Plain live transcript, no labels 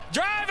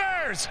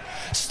tires.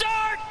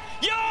 Start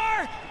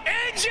your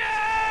engines!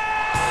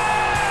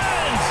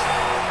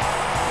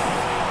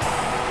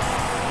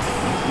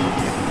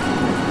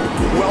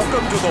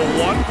 Welcome to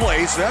the one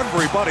place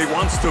everybody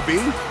wants to be.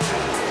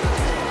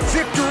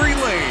 Victory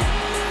Lane,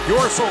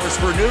 your source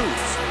for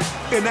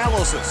news,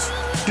 analysis,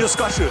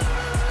 discussion,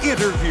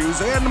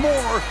 interviews, and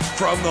more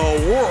from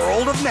the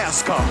world of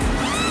NASCAR.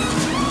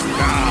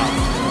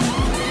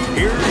 Now,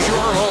 here's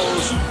your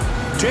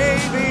host,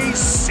 Davey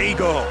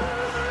Segal.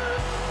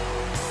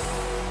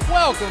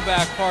 Welcome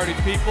back, party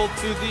people,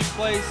 to the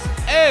place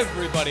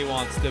everybody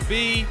wants to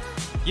be.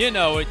 You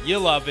know it, you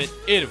love it.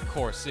 It, of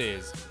course,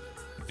 is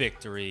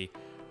Victory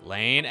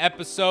Lane.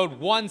 Episode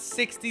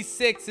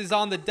 166 is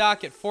on the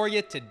docket for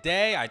you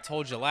today. I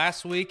told you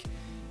last week,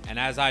 and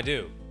as I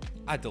do,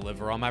 I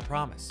deliver on my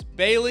promise.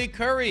 Bayley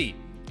Currey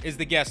is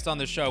the guest on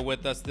the show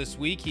with us this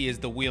week. He is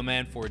the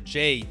wheelman for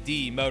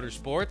JD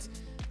Motorsports.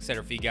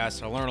 Excited for you guys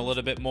to learn a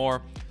little bit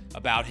more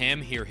about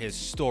him, hear his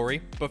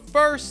story. But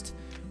first,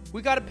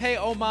 we got to pay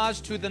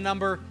homage to the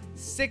number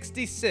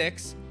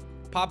 66.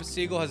 Papa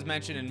Segal has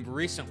mentioned in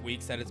recent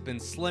weeks that it's been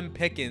slim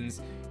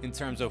pickings in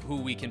terms of who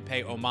we can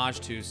pay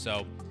homage to,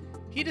 so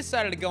he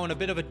decided to go in a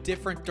bit of a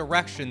different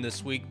direction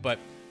this week, but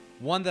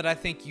one that I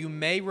think you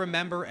may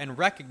remember and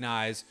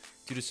recognize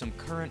due to some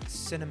current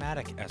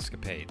cinematic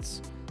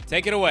escapades.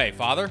 Take it away,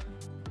 Father.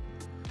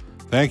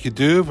 Thank you,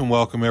 Duve, and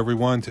welcome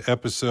everyone to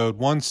episode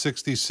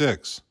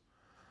 166.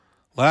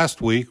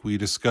 Last week, we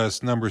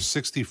discussed number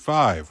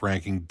 65,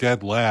 ranking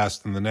dead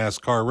last in the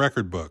NASCAR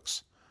record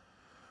books.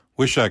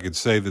 Wish I could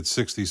say that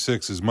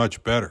 66 is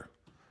much better.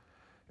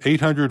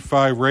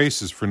 805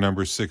 races for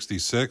number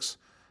 66,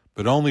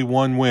 but only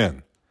one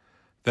win.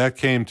 That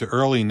came to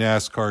early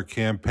NASCAR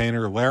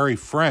campaigner Larry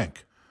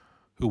Frank,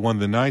 who won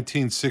the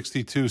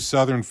 1962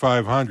 Southern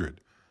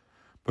 500.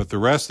 But the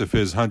rest of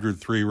his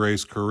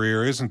 103-race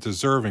career isn't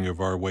deserving of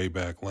our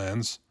way-back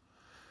lens.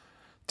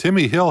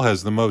 Timmy Hill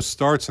has the most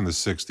starts in the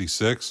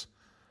 66,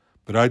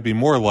 but I'd be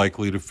more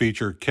likely to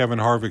feature Kevin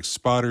Harvick's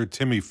spotter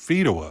Timmy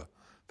Fedowa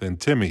than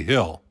Timmy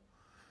Hill.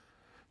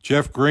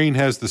 Jeff Green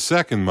has the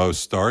second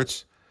most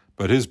starts,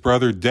 but his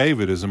brother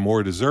David is a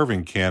more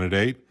deserving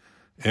candidate,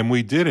 and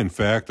we did, in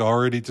fact,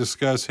 already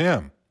discuss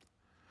him.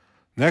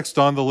 Next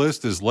on the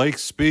list is Lake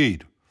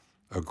Speed,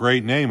 a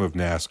great name of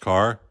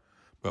NASCAR,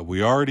 but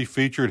we already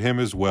featured him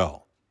as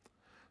well.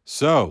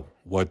 So,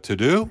 what to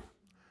do?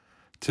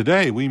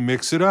 Today, we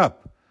mix it up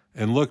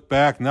and look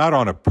back not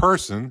on a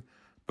person,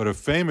 but a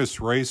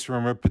famous race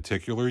from a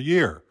particular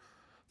year,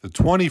 the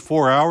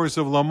 24 Hours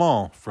of Le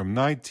Mans from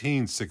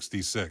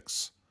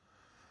 1966.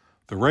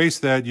 The race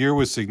that year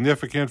was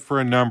significant for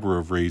a number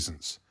of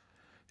reasons.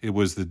 It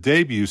was the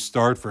debut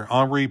start for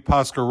Henri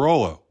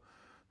Pasquarolo,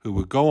 who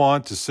would go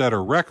on to set a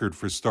record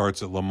for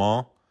starts at Le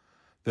Mans,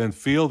 then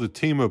field a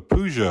team of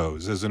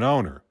Peugeots as an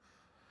owner,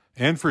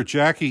 and for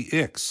Jackie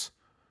Ickx,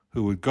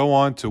 who would go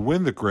on to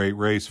win the great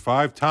race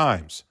 5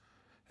 times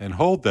and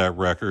hold that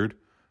record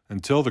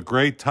until the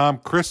great Tom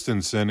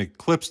Christensen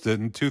eclipsed it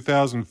in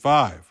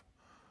 2005.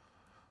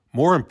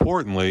 More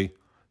importantly,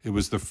 it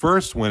was the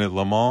first win at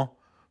Le Mans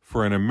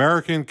for an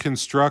American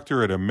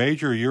constructor at a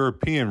major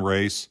European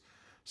race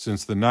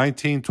since the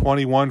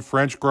 1921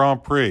 French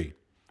Grand Prix.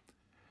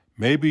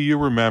 Maybe you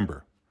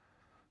remember.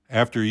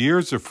 After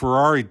years of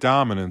Ferrari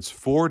dominance,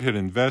 Ford had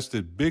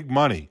invested big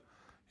money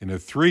in a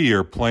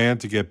 3-year plan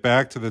to get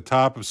back to the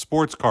top of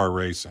sports car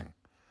racing.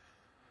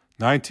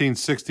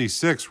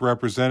 1966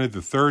 represented the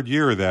 3rd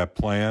year of that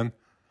plan,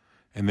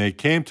 and they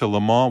came to Le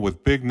Mans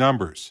with big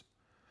numbers.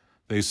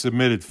 They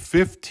submitted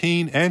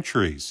 15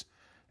 entries,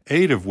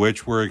 8 of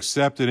which were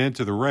accepted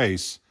into the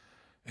race,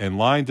 and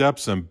lined up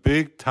some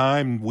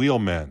big-time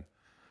wheelmen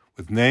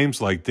with names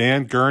like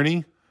Dan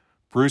Gurney,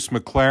 Bruce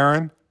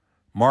McLaren,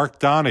 Mark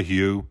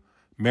Donohue,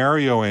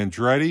 Mario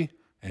Andretti,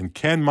 and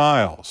Ken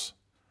Miles.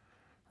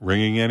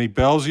 Ringing any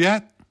bells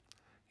yet?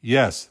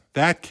 Yes,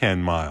 that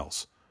Ken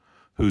Miles,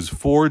 whose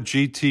Ford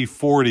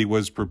GT40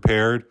 was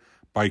prepared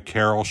by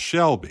Carroll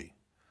Shelby.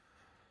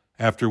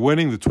 After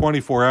winning the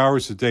 24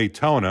 Hours of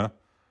Daytona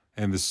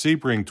and the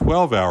Sebring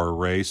 12-hour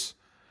race,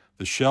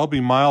 the Shelby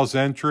Miles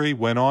entry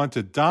went on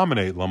to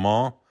dominate Le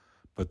Mans,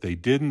 but they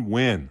didn't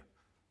win.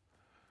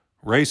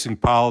 Racing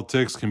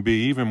politics can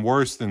be even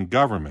worse than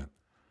government.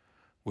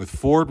 With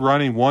Ford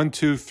running 1,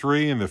 2,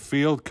 3 and the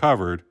field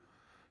covered,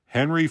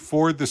 Henry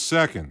Ford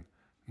II,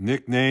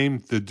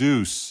 nicknamed the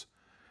Deuce,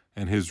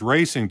 and his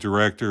racing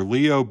director,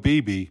 Leo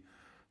Beebe,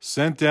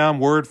 sent down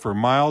word for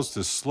Miles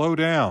to slow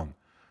down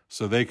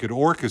so they could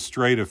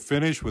orchestrate a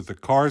finish with the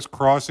cars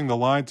crossing the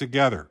line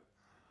together.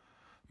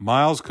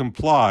 Miles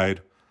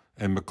complied,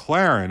 and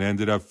McLaren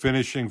ended up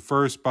finishing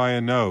first by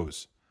a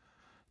nose.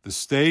 The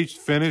staged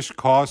finish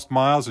cost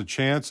Miles a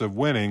chance of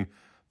winning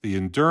the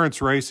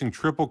endurance racing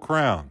Triple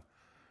Crown,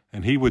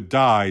 and he would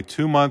die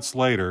 2 months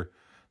later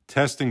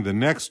testing the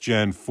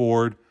next-gen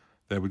Ford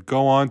that would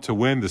go on to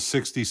win the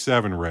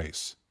 67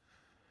 race.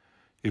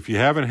 If you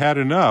haven't had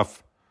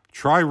enough,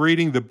 try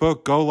reading the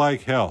book Go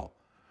Like Hell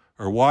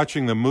or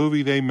watching the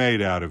movie they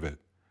made out of it.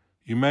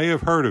 You may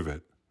have heard of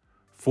it,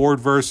 Ford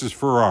versus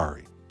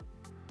Ferrari.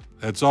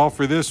 That's all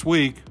for this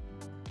week.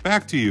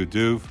 Back to you,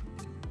 Duve.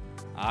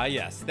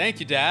 Yes. Thank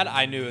you, Dad.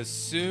 I knew as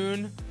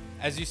soon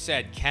as you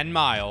said Ken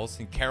Miles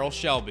and Carroll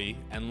Shelby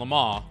and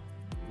Lamar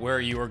where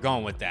you were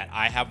going with that.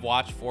 I have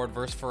watched Ford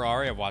vs.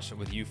 Ferrari. I've watched it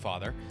with you,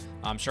 Father.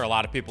 I'm sure a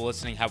lot of people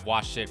listening have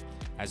watched it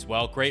as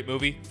well. Great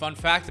movie. Fun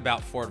fact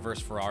about Ford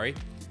vs. Ferrari.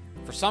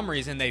 For some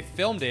reason, they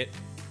filmed it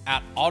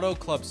at Auto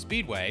Club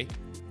Speedway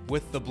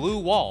with the blue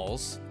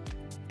walls,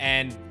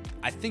 and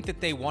I think that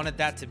they wanted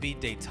that to be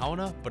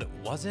Daytona, but it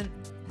wasn't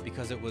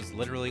because it was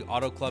literally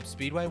Auto Club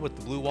Speedway with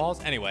the blue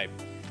walls. Anyway,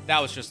 that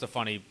was just a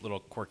funny little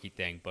quirky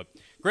thing, but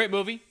great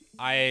movie.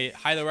 I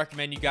highly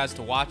recommend you guys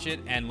to watch it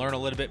and learn a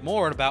little bit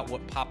more about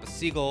what Papa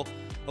Segal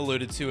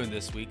alluded to in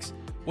this week's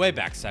Way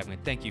Back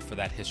segment. Thank you for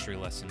that history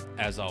lesson,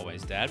 as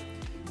always, Dad.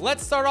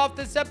 Let's start off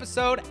this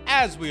episode,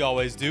 as we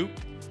always do,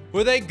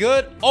 with a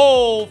good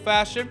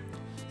old-fashioned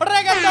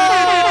reggaeton!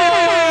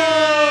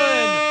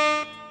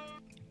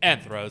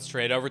 And throw it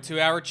straight over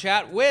to our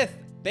chat with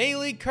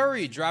Bayley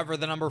Currey, driver of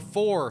the number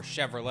 4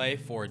 Chevrolet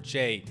for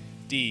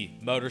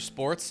JD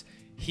Motorsports.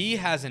 He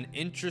has an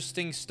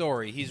interesting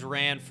story. He's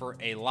ran for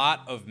a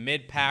lot of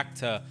mid-pack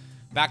to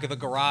back of the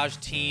garage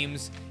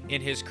teams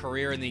in his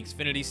career in the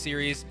Xfinity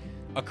Series,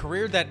 a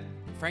career that,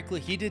 frankly,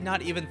 he did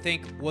not even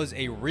think was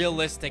a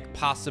realistic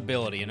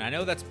possibility. And I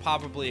know that's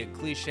probably a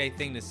cliche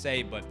thing to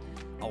say, but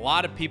a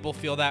lot of people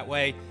feel that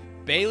way.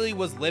 Bayley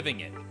was living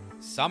it.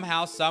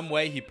 Somehow, some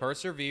way, he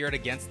persevered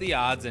against the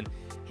odds, and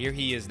here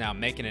he is now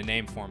making a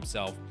name for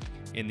himself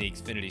in the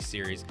Xfinity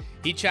Series.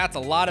 He chats a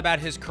lot about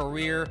his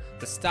career,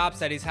 the stops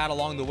that he's had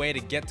along the way to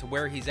get to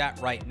where he's at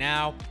right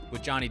now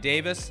with Johnny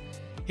Davis.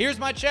 Here's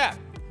my chat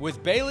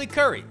with Bayley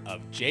Currey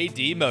of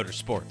JD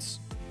Motorsports.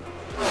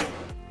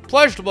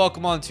 Pleasure to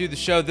welcome on to the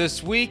show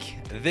this week,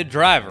 the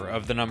driver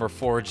of the number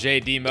 4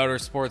 JD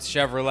Motorsports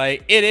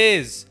Chevrolet. It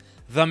is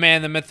the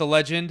man, the myth, the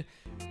legend,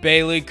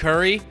 Bayley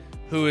Currey,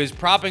 who is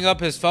propping up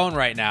his phone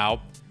right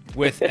now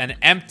with an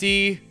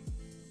empty,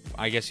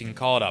 I guess you can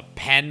call it a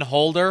pen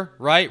holder,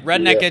 right?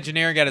 Redneck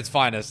Engineering at its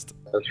finest.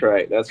 That's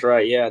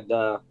right. Yeah,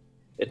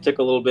 it took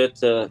a little bit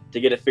to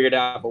get it figured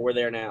out, but we're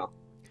there now.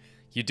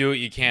 You do what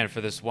you can for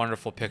this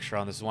wonderful picture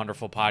on this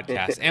wonderful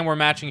podcast. And we're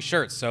matching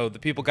shirts, so the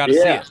people got to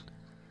see it.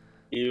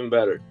 Even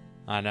better.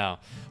 I know.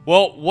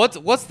 Well,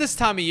 what's this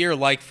time of year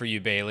like for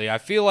you, Bayley? I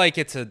feel like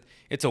it's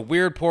a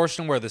weird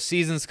portion where the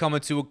season's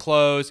coming to a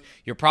close.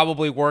 You're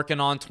probably working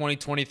on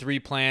 2023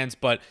 plans,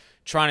 but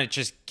trying to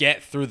just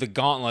get through the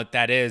gauntlet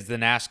that is the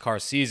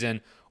NASCAR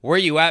season. Where are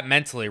you at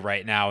mentally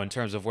right now in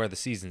terms of where the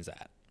season's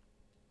at?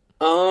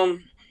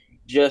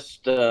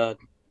 Just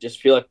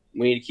feel like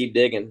we need to keep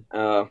digging.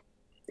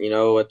 We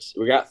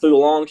got through the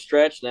long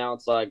stretch. Now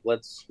it's like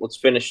let's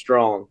finish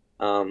strong.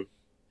 And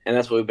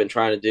that's what we've been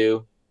trying to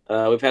do.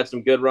 We've had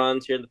some good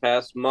runs here in the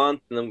past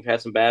month, and then we've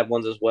had some bad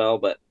ones as well.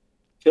 But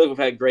I feel like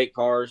we've had great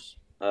cars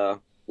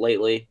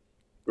lately.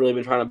 Really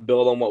been trying to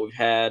build on what we've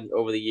had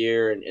over the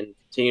year and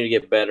continue to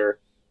get better.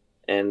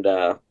 And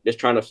just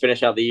trying to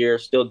finish out the year,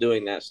 still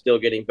doing that, still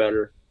getting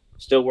better,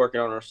 still working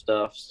on our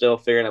stuff, still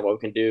figuring out what we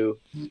can do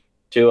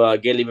to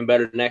get even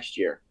better next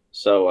year.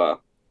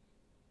 So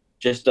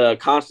just a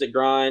constant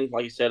grind.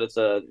 Like you said, it's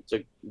a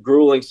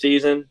grueling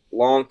season,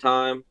 long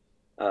time.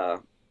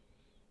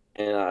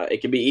 And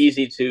it can be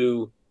easy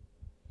to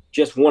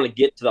just want to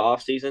get to the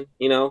off season,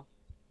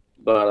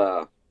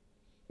 but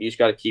you just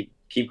got to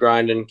keep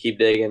grinding, keep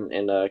digging,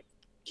 and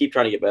keep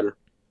trying to get better.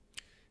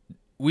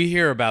 We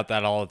hear about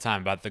that all the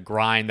time, about the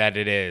grind that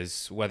it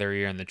is, whether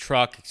you're in the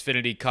truck,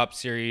 Xfinity Cup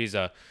Series,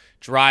 a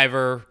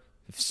driver,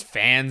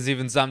 fans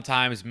even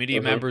sometimes,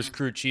 media members,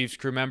 crew chiefs,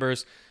 crew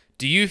members.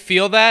 Do you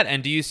feel that,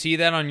 and do you see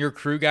that on your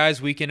crew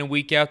guys week in and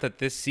week out, that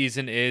this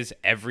season is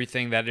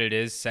everything that it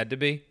is said to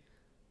be?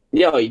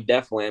 Yeah,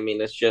 definitely. I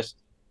mean, it's just,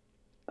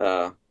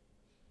 you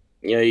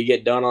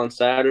get done on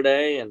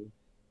Saturday and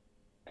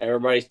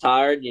everybody's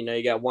tired.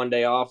 You got one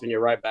day off and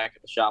you're right back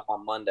at the shop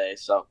on Monday.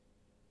 So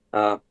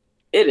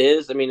it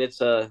is. I mean,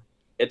 it's a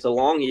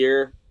long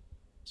year,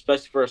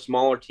 especially for a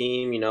smaller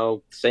team.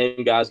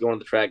 Same guys going to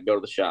the track, go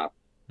to the shop.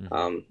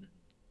 Mm-hmm.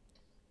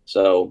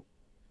 So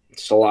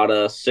it's a lot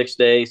of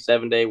 6-day,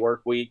 7-day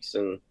work weeks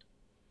and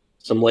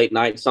some late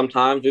nights.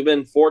 Sometimes we've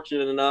been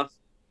fortunate enough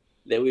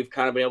that we've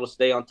kind of been able to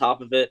stay on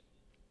top of it,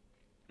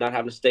 not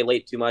having to stay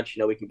late too much.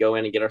 We can go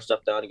in and get our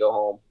stuff done and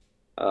go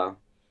home.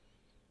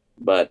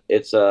 But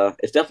it's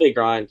definitely a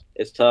grind.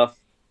 It's tough.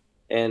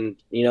 And,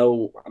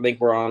 I think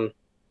we're on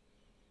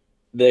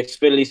the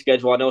Xfinity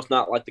schedule. I know it's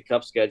not like the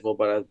Cup schedule,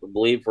 but I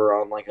believe we're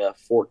on like a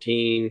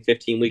 14,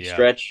 15-week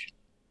stretch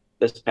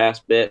this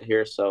past bit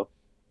here. So,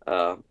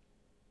 but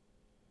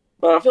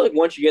I feel like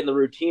once you get in the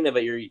routine of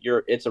it,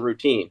 it's a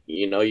routine.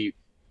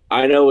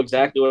 I know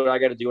exactly what I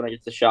got to do when I get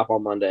to the shop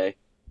on Monday,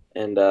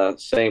 and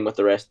same with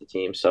the rest of the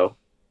team. So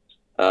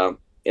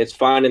it's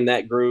finding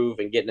that groove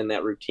and getting in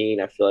that routine.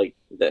 I feel like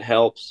that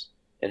helps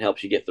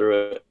you get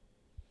through it.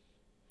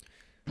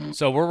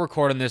 So we're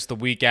recording this the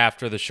week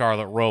after the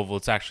Charlotte Roval.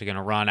 It's actually going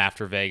to run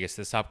after Vegas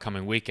this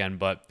upcoming weekend,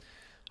 but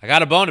I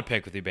got a bone to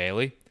pick with you,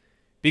 Bayley,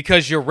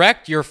 because you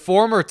wrecked your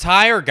former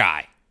tire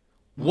guy.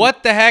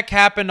 What the heck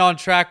happened on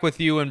track with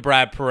you and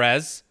Brad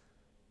Perez?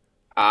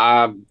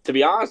 To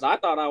be honest, I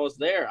thought I was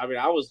there. I mean,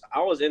 I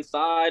was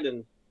inside,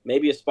 and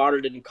maybe a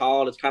spotter didn't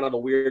call it. It's kind of a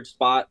weird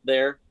spot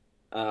there,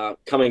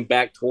 coming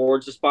back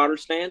towards the spotter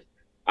stand.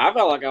 I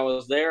felt like I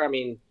was there. I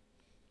mean,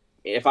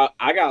 if I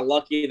got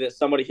lucky that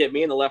somebody hit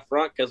me in the left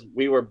front because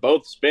we were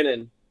both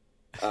spinning.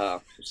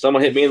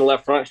 Someone hit me in the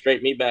left front,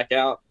 straightened me back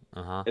out.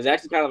 Uh-huh. It's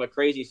actually kind of a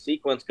crazy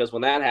sequence because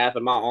when that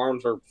happened, my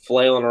arms were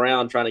flailing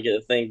around trying to get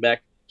the thing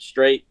back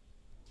straight.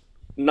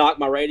 Knocked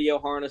my radio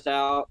harness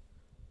out.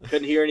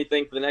 Couldn't hear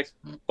anything for the next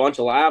bunch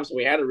of laps.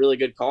 We had a really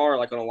good car,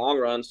 like on a long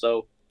run.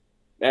 So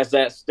as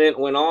that stint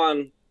went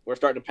on, we're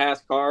starting to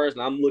pass cars,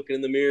 and I'm looking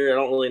in the mirror. I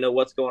don't really know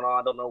what's going on.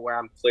 I don't know where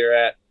I'm clear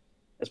at.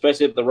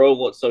 Especially if the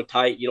roval it's so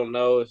tight, you don't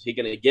know if he's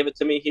going to give it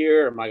to me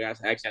here, or am I going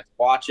to actually have to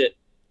watch it.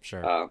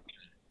 Sure.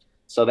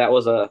 So that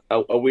was a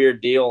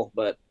weird deal.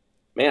 But,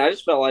 man, I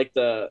just felt like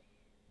that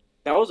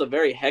was a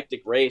very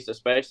hectic race,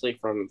 especially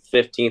from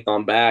 15th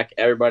on back.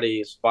 Everybody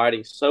is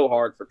fighting so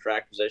hard for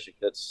track position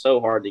because it's so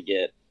hard to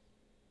get.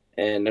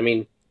 And, I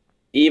mean,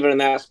 even in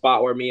that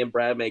spot where me and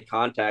Brad made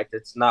contact,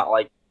 it's not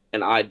like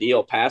an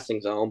ideal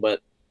passing zone,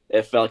 but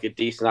it felt like a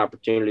decent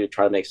opportunity to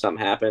try to make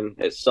something happen.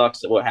 It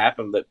sucks that what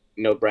happened that,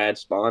 Brad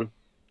spun,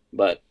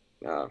 but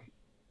I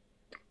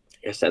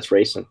guess that's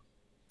racing.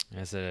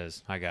 Yes, it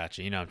is. I got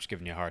you. I'm just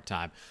giving you a hard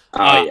time.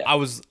 Yeah. I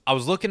was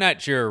looking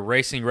at your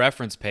racing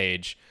reference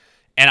page,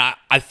 and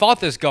I thought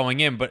this going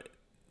in, but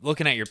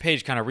looking at your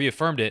page kind of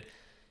reaffirmed it.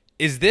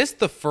 Is this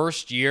the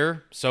first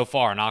year so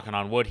far, knocking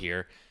on wood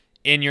here,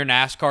 in your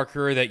NASCAR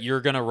career that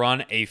you're going to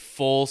run a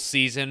full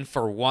season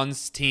for one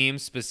team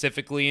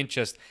specifically and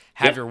just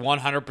have your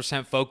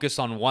 100% focus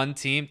on one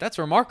team? That's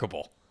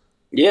remarkable.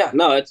 Yeah,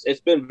 no, it's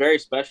been very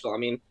special. I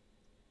mean,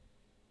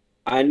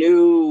 I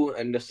knew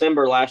in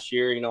December last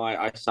year,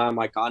 I signed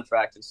my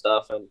contract and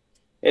stuff, and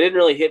it didn't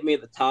really hit me at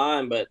the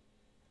time, but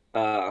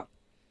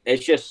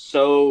it's just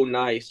so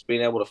nice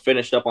being able to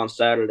finish up on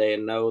Saturday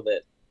and know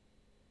that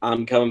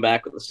I'm coming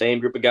back with the same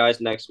group of guys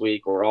next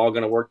week. We're all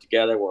going to work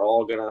together. We're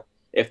all going to,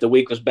 if the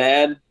week was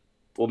bad,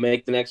 we'll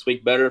make the next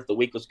week better. If the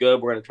week was good,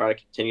 we're going to try to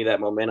continue that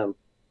momentum.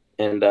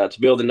 And to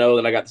be able to know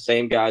that I got the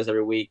same guys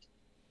every week,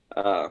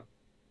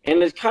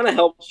 and it kind of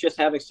helps just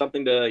having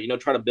something to,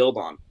 try to build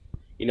on,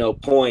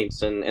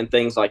 points and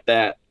things like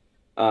that.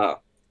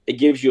 It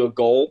gives you a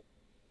goal,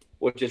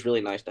 which is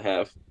really nice to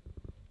have.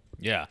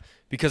 Yeah,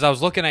 because I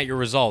was looking at your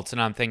results,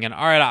 and I'm thinking,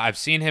 all right, I've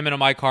seen him in a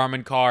Mike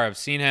Harmon car. I've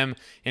seen him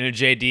in a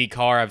JD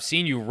car. I've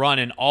seen you run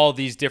in all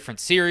these different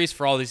series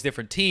for all these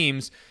different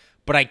teams,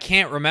 but I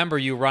can't remember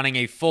you running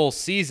a full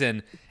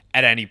season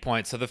at any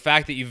point. So the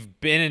fact that you've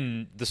been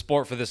in the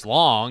sport for this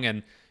long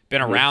and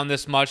been around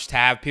this much to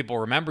have people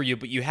remember you,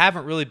 but you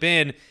haven't really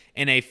been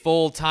in a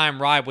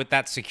full-time ride with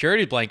that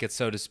security blanket,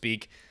 so to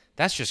speak,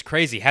 that's just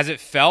crazy. Has it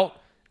felt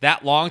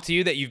that long to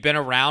you that you've been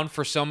around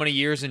for so many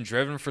years and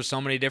driven for so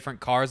many different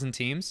cars and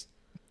teams?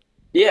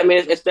 Yeah, I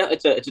mean,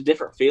 it's a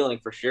different feeling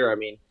for sure. I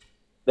mean,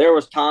 there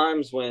was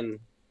times when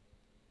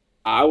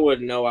I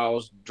wouldn't know I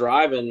was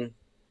driving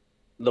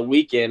the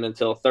weekend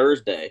until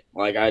Thursday.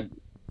 Like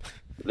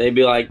they'd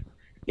be like,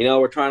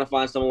 we're trying to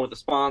find someone with a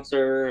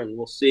sponsor, and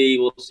we'll see.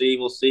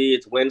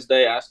 It's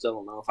Wednesday. I still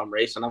don't know if I'm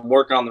racing. I'm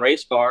working on the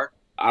race car.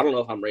 I don't know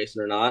if I'm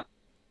racing or not.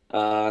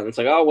 And it's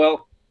like, oh,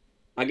 well,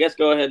 I guess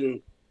go ahead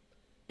and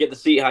get the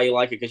seat how you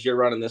like it because you're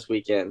running this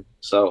weekend.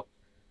 So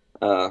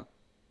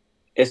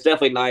it's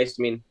definitely nice.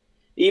 I mean,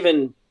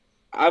 even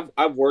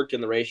I've worked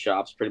in the race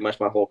shops pretty much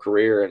my whole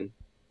career, and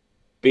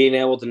being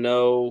able to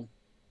know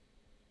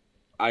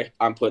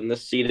I'm putting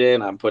this seat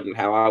in, I'm putting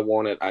how I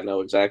want it, I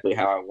know exactly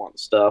how I want the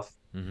stuff,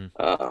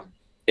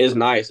 is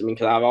nice. I mean,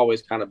 because I've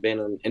always kind of been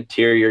an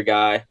interior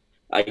guy,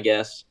 I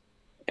guess,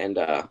 and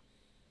I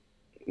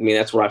mean,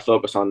 that's what I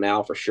focus on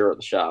now for sure at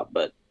the shop.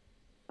 But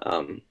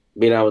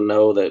being able to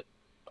know that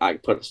I can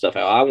put the stuff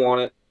how I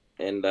want it,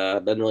 and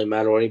it doesn't really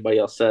matter what anybody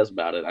else says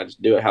about it. I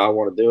just do it how I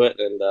want to do it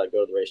and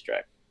go to the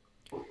racetrack.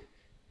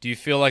 Do you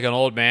feel like an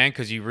old man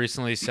because you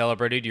recently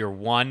celebrated your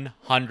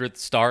 100th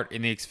start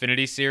in the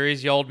Xfinity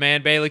Series, you old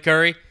man, Bayley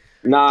Currey?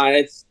 Nah,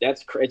 it's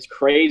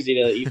crazy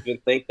to even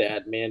think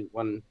that, man.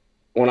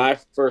 When I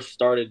first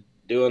started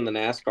doing the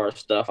NASCAR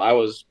stuff, I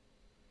was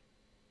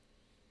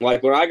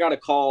like, when I got a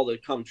call to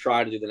come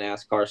try to do the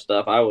NASCAR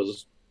stuff, I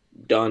was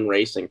done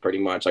racing pretty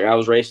much. Like, I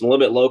was racing a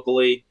little bit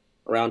locally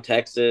around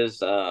Texas,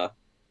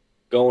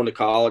 going to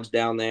college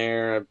down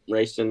there,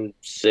 racing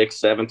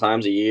 6-7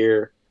 times a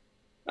year.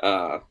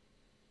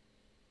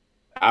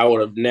 I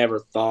would have never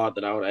thought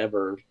that I would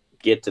ever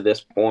get to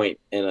this point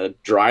in a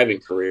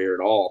driving career at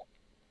all.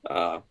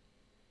 I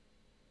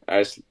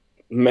just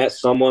met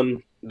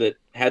someone that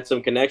had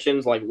some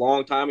connections like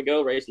long time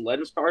ago, racing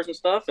Legends cars and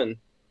stuff, and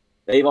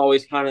they've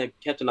always kind of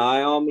kept an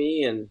eye on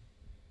me. And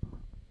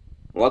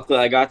luckily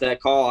I got that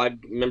call. I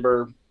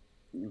remember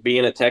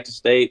being at Texas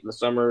State in the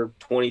summer of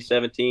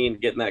 2017,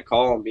 getting that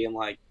call and being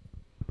like,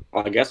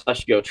 well, I guess I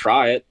should go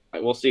try it.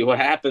 Like, we'll see what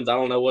happens. I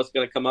don't know what's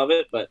going to come of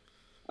it, but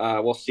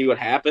we'll see what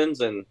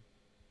happens. And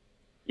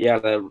yeah,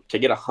 to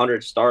get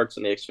 100 starts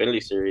in the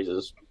Xfinity Series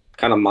is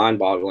kind of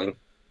mind-boggling.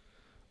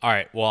 All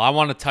right. Well, I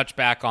want to touch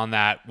back on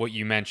that, what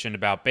you mentioned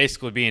about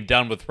basically being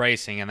done with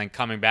racing and then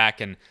coming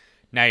back and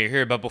now you're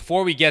here. But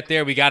before we get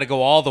there, we got to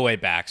go all the way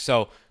back.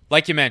 So,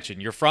 like you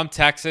mentioned, you're from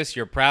Texas.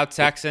 You're a proud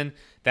Texan.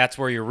 That's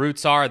where your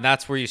roots are, and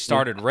that's where you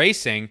started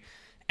racing.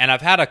 And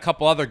I've had a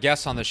couple other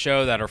guests on the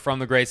show that are from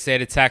the great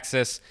state of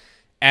Texas,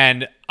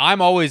 and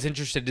I'm always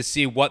interested to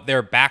see what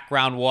their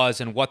background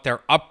was and what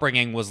their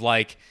upbringing was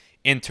like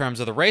in terms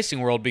of the racing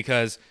world,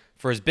 because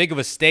for as big of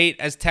a state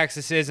as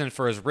Texas is and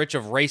for as rich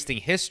of racing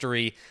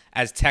history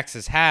as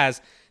Texas has,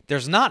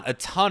 there's not a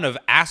ton of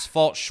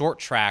asphalt short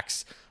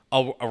tracks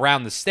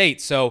around the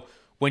state. So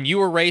when you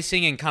were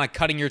racing and kind of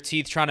cutting your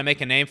teeth trying to make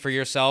a name for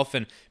yourself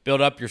and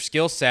build up your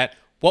skill set,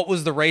 what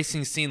was the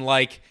racing scene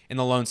like in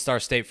the Lone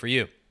Star State for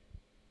you?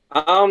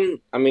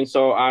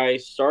 So I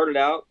started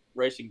out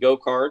racing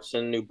go-karts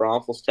in New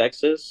Braunfels,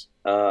 Texas.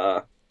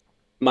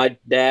 My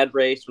dad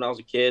raced when I was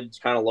a kid,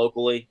 kind of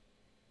locally.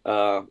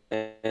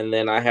 And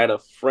then I had a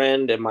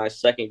friend in my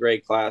second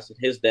grade class, and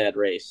his dad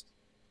raced.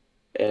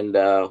 And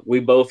we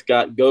both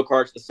got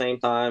go-karts at the same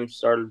time,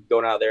 started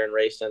going out there and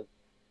racing.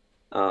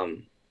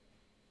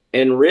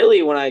 And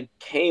really, when I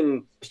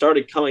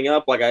started coming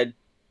up,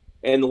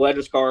 in the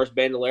Legends cars,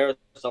 Bandolero,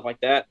 stuff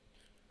like that,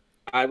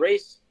 I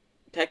raced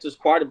Texas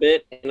quite a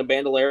bit in a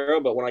Bandolero,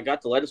 but when I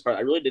got to Legends cars,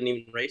 I really didn't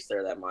even race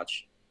there that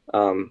much.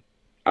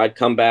 I'd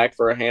come back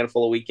for a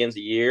handful of weekends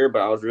a year,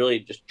 but I was really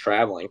just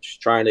traveling,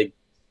 just trying to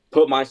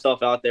put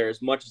myself out there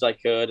as much as I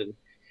could. And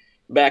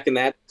back in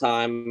that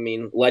time,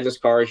 Legends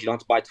cars, you don't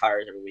have to buy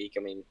tires every week.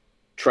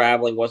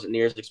 Traveling wasn't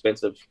near as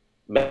expensive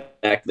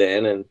back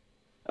then, and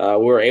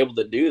we were able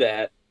to do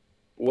that.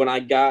 When I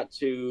got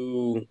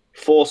to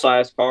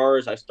full-size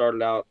cars, I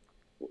started out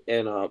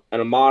in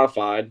a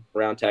modified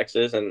around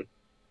Texas and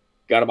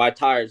got to buy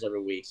tires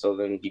every week. So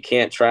then you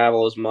can't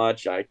travel as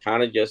much.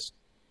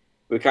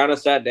 We kind of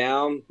sat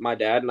down, my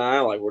dad and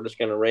I, we're just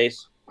going to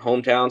race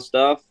hometown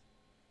stuff,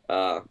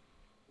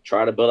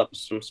 try to build up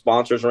some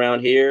sponsors around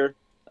here.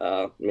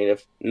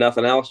 If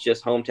nothing else,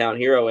 just hometown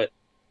hero it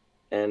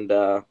and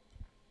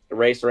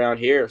race around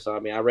here. So,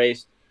 I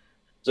raced.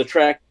 It's a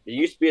track. There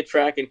used to be a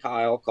track in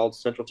Kyle called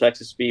Central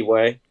Texas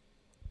Speedway.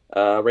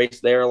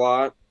 Raced there a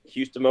lot.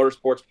 Houston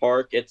Motorsports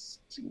Park. It's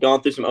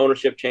gone through some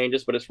ownership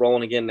changes, but it's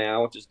rolling again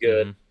now, which is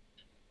good.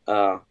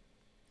 But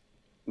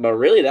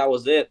really, that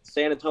was it.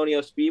 San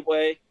Antonio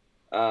Speedway.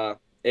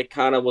 It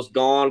kind of was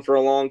gone for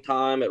a long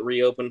time. It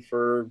reopened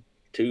for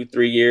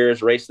 2-3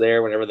 years. Raced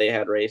there whenever they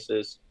had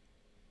races.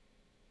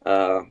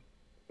 But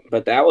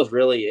that was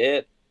really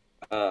it.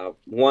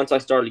 Once I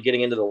started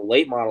getting into the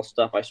late model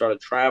stuff, I started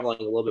traveling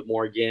a little bit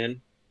more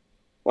again.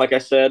 Like I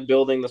said,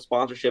 building the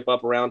sponsorship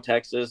up around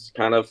Texas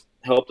kind of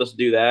helped us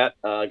do that.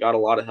 Got a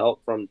lot of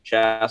help from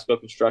Chasco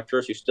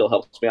Constructors, who still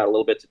helps me out a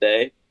little bit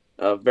today.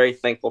 Very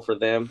thankful for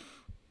them.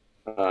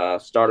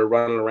 Started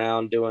running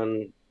around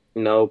doing,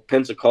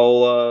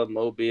 Pensacola,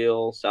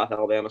 Mobile, South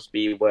Alabama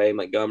Speedway,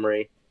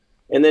 Montgomery,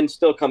 and then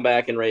still come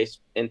back and race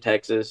in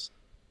Texas.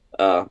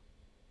 And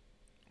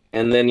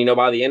then,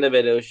 by the end of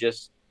it, it was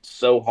just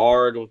so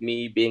hard with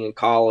me being in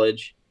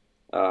college.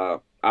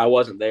 I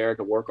wasn't there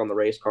to work on the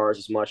race cars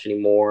as much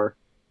anymore.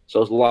 So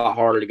it was a lot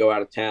harder to go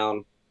out of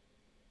town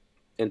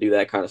and do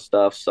that kind of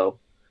stuff. So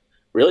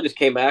really just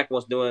came back and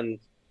was doing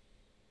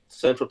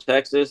Central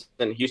Texas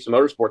and Houston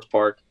Motorsports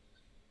Park.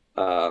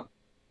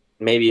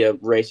 Maybe a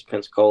race in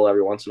Pensacola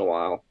every once in a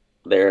while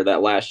there.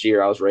 That last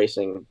year I was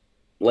racing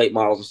late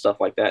models and stuff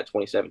like that,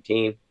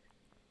 2017.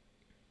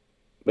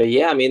 But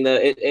yeah,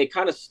 it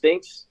kind of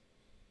stinks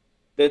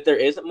that there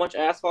isn't much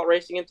asphalt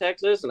racing in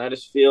Texas, and I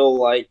just feel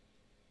like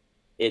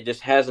it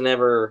just hasn't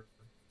ever.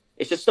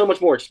 It's just so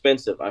much more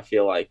expensive. I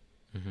feel like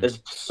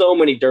there's so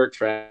many dirt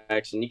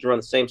tracks, and you can run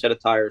the same set of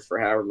tires for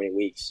however many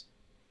weeks,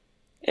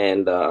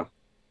 and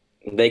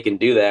they can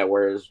do that.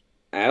 Whereas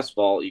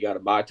asphalt, you got to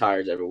buy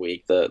tires every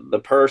week.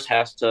 The purse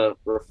has to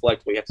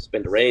reflect what you have to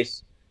spend to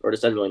race, or it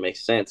just doesn't really make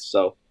sense.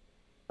 So,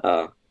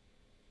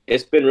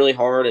 it's been really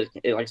hard. It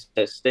like I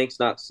said, stinks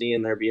not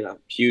seeing there being a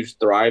huge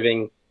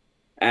thriving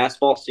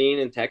asphalt scene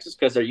in Texas,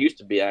 because there used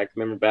to be. I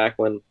remember back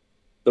when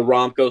the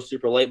Romco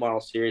Super Late Model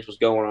Series was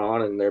going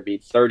on, and there'd be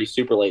 30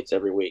 Super Lates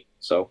every week.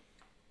 So,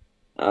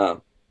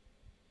 but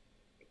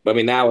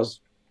that was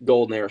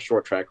golden era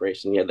short track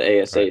racing. You had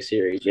the ASA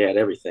series, you had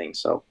everything.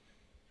 So,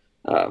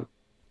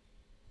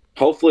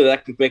 hopefully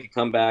that can make a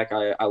comeback.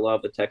 I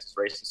love the Texas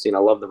racing scene. I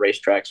love the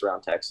racetracks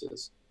around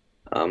Texas,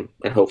 and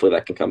hopefully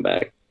that can come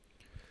back.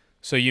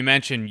 So you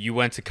mentioned you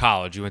went to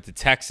college. You went to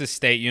Texas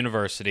State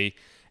University,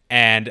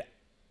 and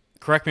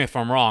correct me if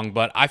I'm wrong,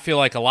 but I feel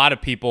like a lot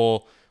of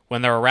people,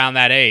 when they're around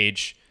that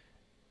age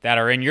that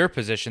are in your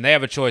position, they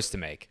have a choice to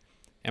make.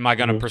 Am I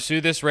going to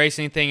pursue this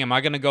racing thing? Am I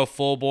going to go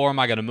full bore? Am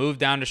I going to move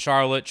down to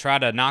Charlotte, try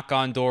to knock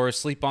on doors,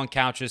 sleep on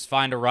couches,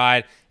 find a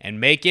ride, and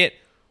make it?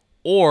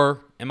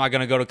 Or am I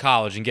going to go to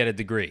college and get a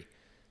degree?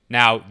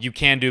 Now, you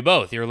can do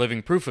both. You're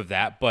living proof of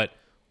that. But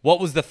what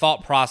was the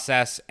thought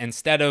process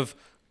instead of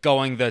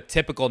going the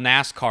typical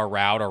NASCAR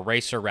route or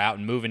racer route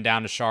and moving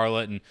down to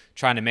Charlotte and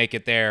trying to make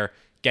it there,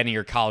 getting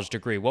your college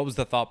degree? What was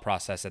the thought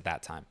process at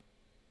that time?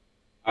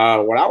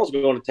 When I was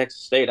going to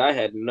Texas State, I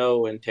had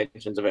no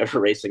intentions of ever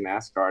racing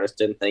NASCAR. I just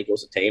didn't think it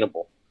was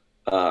attainable.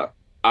 Uh,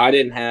 I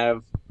didn't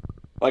have,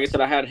 like I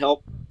said, I had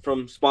help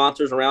from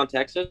sponsors around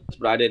Texas,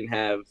 but I didn't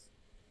have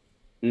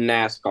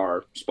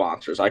NASCAR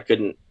sponsors. I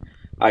couldn't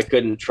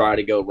try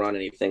to go run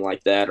anything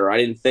like that, or I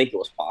didn't think it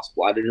was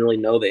possible. I didn't really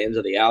know the ins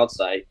of the outs.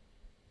 Like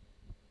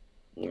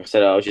I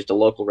said, I was just a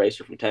local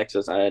racer from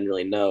Texas. I didn't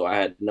really know. I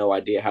had no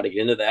idea how to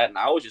get into that, and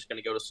I was just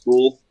going to go to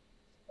school,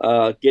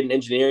 get an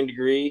engineering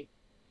degree,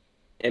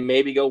 and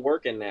maybe go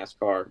work in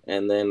NASCAR.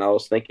 And then I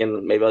was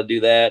thinking maybe I'll do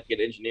that, get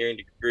an engineering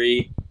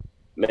degree,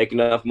 make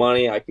enough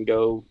money. I can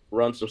go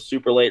run some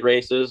super late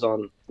races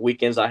on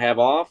weekends I have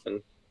off,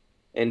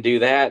 and do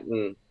that.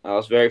 And I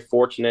was very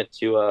fortunate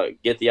to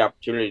get the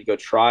opportunity to go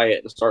try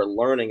it and start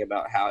learning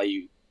about how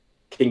you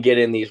can get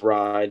in these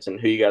rides and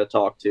who you got to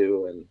talk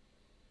to. And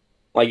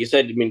like you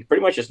said, I mean,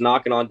 pretty much just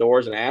knocking on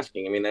doors and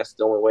asking. I mean, that's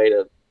the only way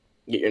to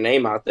get your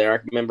name out there. I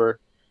can remember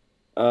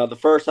the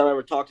first time I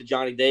ever talked to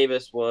Johnny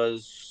Davis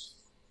was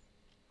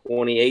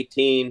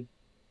 2018.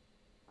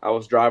 I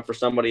was driving for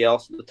somebody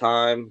else at the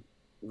time.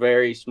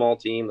 Very small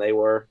team they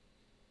were.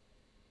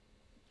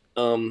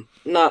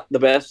 Not the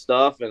best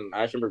stuff. And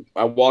I just remember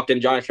I walked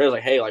in Johnny's trailer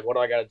like, hey, like, what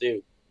do I got to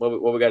do?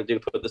 What we got to do to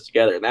put this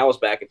together? And that was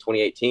back in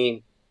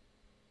 2018.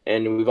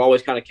 And we've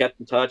always kind of kept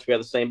in touch. We had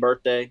the same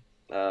birthday.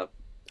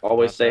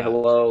 Always say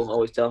hello.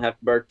 Always tell him happy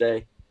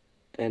birthday.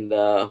 And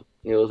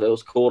it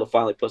was cool to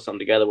finally put something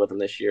together with him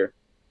this year.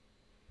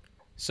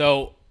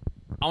 So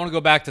I want to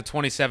go back to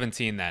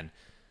 2017 then.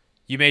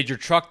 You made your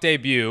truck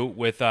debut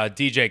with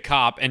DJ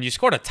Copp, and you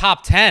scored a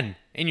top 10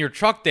 in your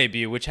truck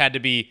debut, which had to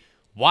be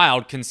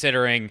wild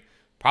considering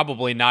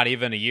probably not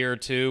even a year or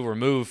two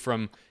removed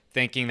from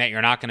thinking that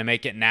you're not going to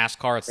make it in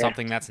NASCAR. It's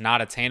something that's not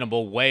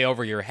attainable, way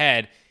over your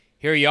head.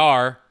 Here you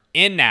are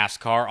in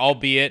NASCAR,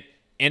 albeit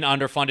in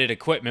underfunded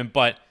equipment,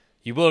 but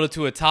you willed it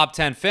to a top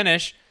 10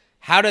 finish.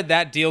 How did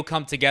that deal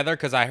come together?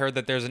 Because I heard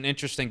that there's an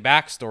interesting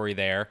backstory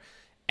there.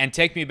 And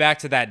take me back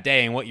to that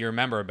day and what you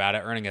remember about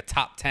it, earning a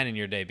top 10 in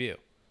your debut.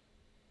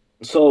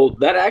 So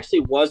that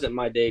actually wasn't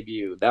my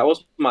debut. That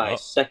was my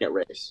second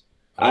race.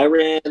 I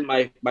ran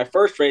my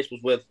first race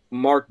was with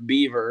Mark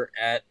Beaver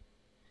at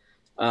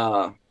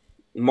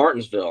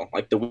Martinsville,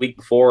 like the week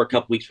before, a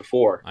couple weeks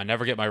before. I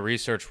never get my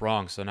research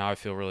wrong, so now I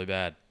feel really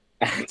bad.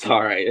 It's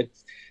all right.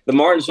 The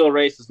Martinsville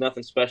race is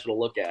nothing special to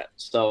look at.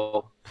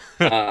 So,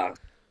 well,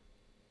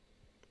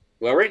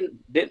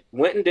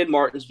 went and did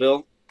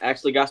Martinsville.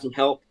 Actually got some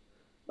help.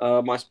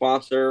 My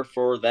sponsor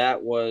for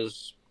that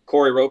was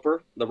Corey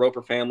Roper, the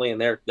Roper family, and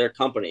their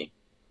company.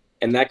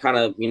 And that kind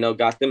of,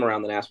 got them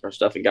around the NASCAR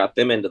stuff and got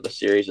them into the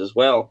series as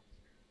well.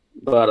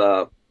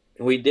 But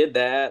we did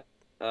that,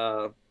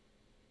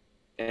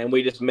 and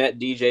we just met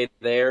DJ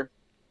there,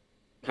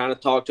 kind of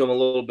talked to him a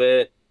little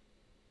bit,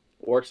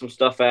 worked some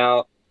stuff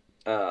out.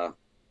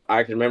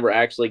 I can remember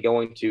actually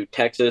going to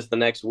Texas the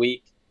next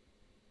week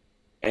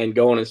and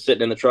going and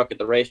sitting in the truck at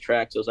the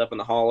racetrack. So it was up in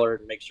the hauler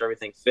to make sure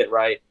everything fit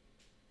right.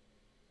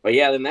 But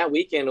yeah, then that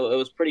weekend, it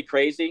was pretty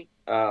crazy.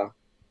 I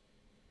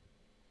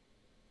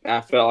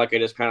felt like I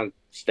just kind of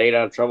stayed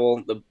out of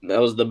trouble. That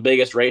was the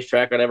biggest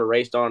racetrack I'd ever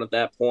raced on at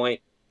that point.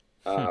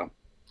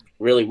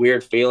 Really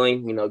weird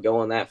feeling,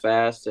 going that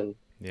fast and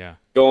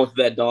going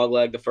through that dog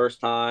leg the first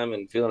time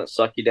and feeling it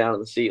suck you down in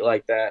the seat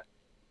like that.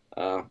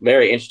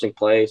 Very interesting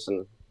place.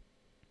 And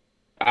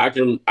I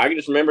can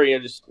just remember,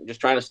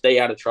 just trying to stay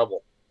out of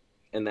trouble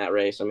in that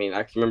race. I mean,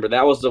 I can remember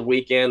that was the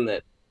weekend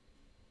that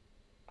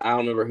I don't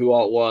remember who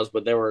all it was,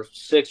 but there were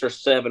 6 or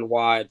 7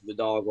 wide the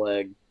dog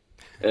leg.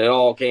 It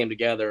all came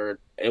together.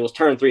 It was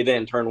turn 3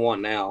 then, turn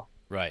 1 now.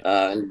 Right.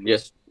 And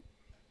just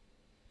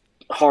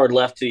hard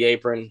left to the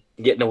apron,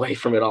 getting away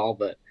from it all.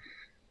 But,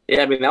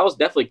 yeah, I mean, that was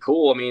definitely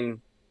cool. I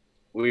mean,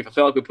 we felt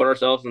like we put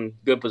ourselves in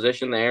good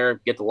position there,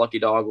 get the lucky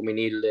dog when we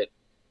needed it,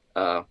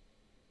 and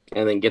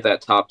then get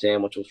that top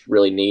 10, which was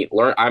really neat.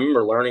 I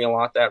remember learning a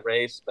lot that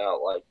race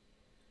about, like,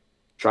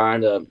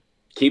 trying to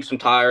keep some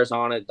tires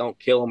on it, don't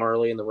kill them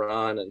early in the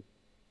run and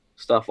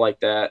stuff like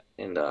that.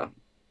 And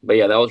but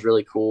yeah, that was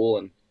really cool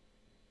and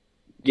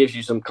gives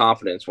you some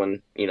confidence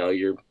when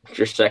your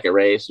second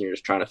race and you're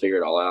just trying to figure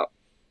it all out.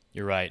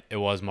 You're right. It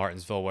was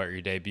Martinsville where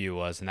your debut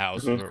was, and that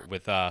was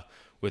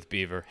with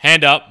Beaver.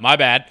 Hand up, my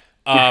bad.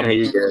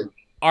 You good.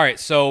 All right,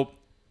 so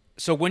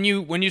when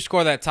you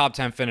score that top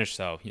 10 finish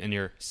though in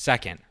your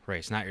second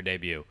race, not your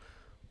debut,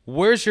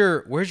 where's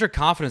your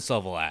confidence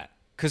level at?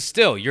 Because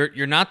still,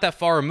 you're not that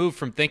far removed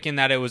from thinking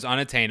that it was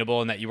unattainable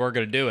and that you were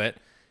going to do it.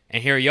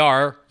 And here you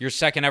are, your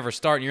second ever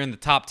start, and you're in the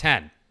top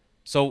 10.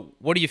 So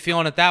what are you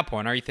feeling at that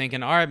point? Are you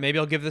thinking, all right, maybe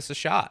I'll give this a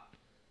shot?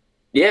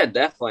 Yeah,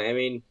 definitely. I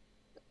mean,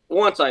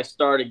 once I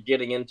started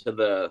getting into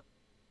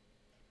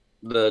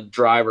the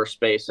driver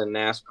space in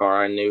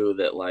NASCAR, I knew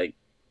that, like,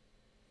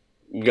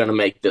 I'm going to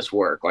make this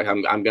work. Like,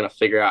 I'm going to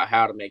figure out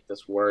how to make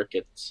this work.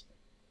 It's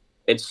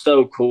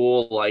so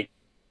cool, like,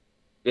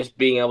 just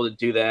being able to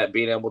do that,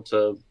 being able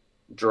to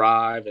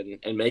drive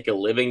and make a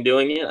living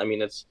doing it. I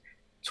mean, it's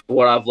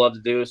what I've loved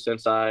to do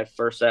since I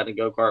first sat in a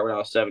go-kart when I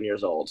was 7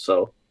 years old.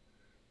 So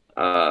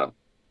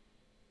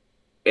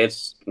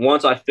it's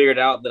once I figured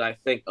out that I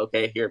think,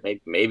 okay, here,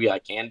 maybe I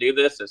can do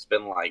this. It's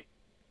been like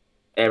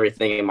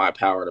everything in my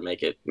power to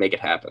make it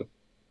happen.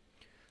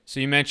 So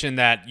you mentioned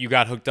that you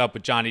got hooked up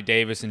with Johnny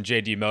Davis and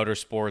JD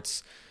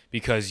Motorsports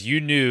because you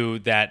knew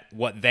that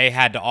what they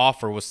had to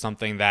offer was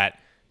something that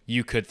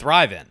you could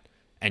thrive in,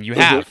 and you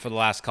have for the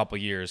last couple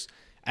of years.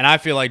 And I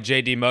feel like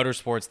JD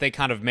Motorsports, they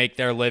kind of make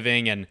their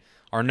living and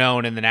are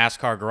known in the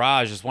NASCAR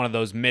garage as one of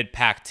those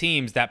mid-pack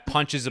teams that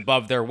punches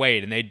above their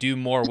weight, and they do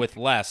more with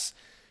less.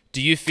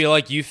 Do you feel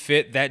like you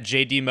fit that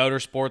JD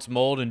Motorsports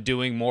mold and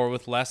doing more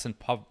with less and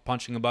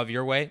punching above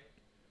your weight?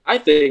 I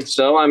think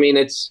so. I mean,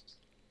 it's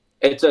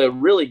a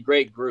really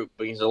great group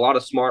because a lot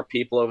of smart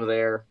people over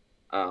there,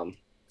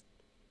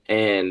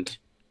 and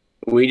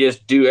we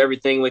just do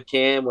everything we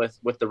can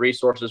with the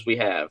resources we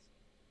have,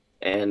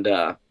 and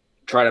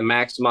try to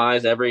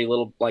maximize every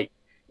little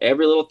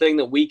thing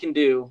that we can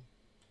do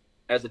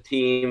as a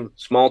team,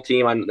 small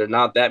team. There's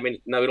not that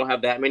many. No, we don't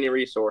have that many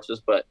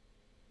resources, but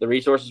the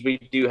resources we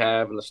do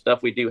have and the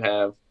stuff we do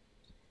have,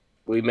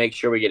 we make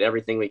sure we get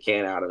everything we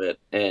can out of it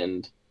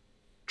and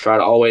try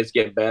to always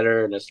get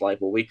better. And it's like,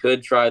 well, we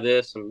could try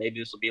this and maybe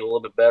this will be a little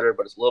bit better,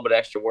 but it's a little bit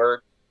extra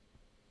work.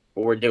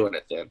 But we're doing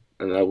it then,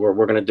 and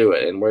we're going to do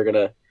it, and we're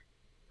gonna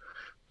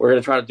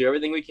try to do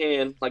everything we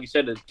can, like you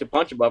said, to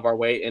punch above our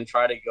weight and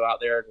try to go out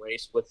there and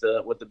race with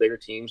the bigger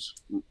teams,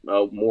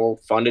 more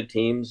funded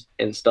teams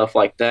and stuff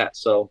like that.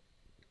 So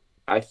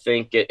I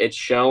think it's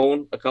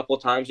shown a couple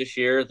of times this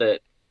year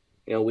that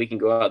we can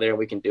go out there and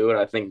we can do it.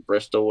 I think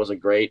Bristol was a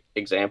great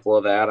example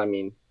of that. I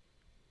mean,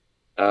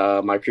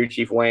 my crew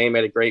chief Wayne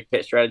made a great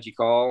pit strategy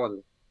call,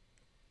 and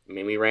I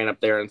mean we ran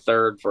up there in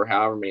third for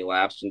however many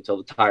laps until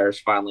the tires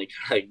finally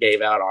kind of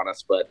gave out on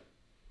us. But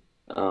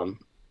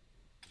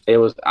I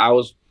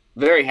was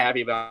very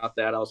happy about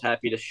that. I was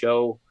happy to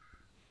show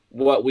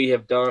what we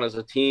have done as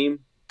a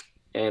team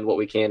and what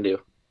we can do.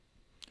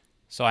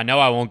 So I know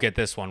I won't get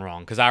this one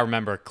wrong because I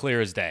remember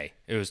clear as day.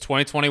 It was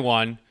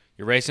 2021.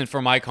 You're racing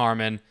for Mike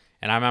Harmon,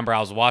 and I remember I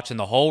was watching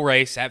the whole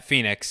race at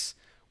Phoenix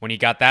when he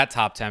got that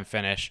top 10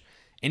 finish.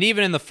 And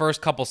even in the first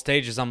couple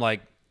stages, I'm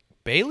like,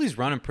 Bayley's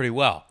running pretty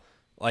well.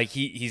 Like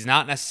he's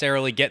not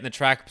necessarily getting the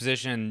track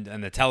position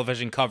and the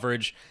television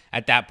coverage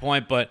at that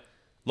point, but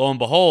lo and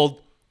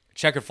behold,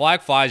 checkered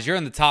flag flies, you're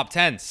in the top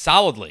 10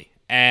 solidly.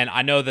 And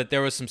I know that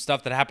there was some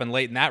stuff that happened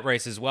late in that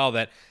race as well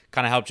that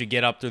kind of helped you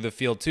get up through the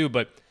field too.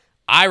 But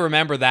I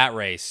remember that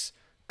race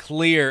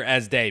clear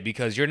as day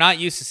because you're not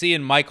used to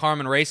seeing Mike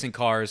Harmon racing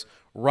cars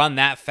run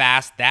that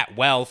fast, that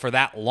well for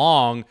that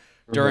long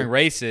during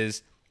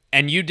races.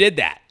 And you did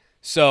that.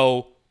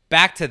 So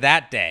back to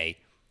that day,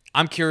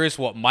 I'm curious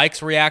what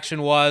Mike's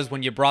reaction was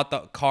when you brought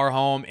the car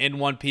home in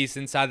one piece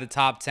inside the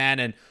top 10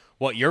 and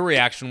what your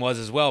reaction was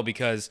as well,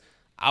 because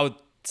I would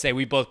say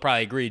we both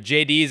probably agree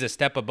JD is a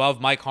step above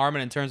Mike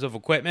Harmon in terms of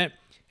equipment,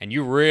 and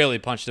you really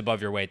punched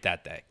above your weight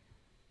that day.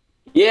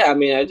 Yeah, I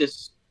mean, I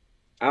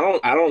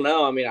don't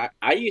know. I mean,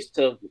 I used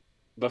to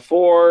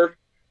before,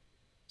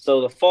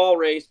 so the fall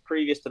race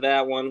previous to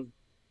that one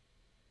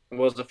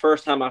was the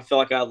first time I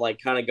felt like I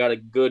kind of got a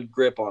good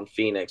grip on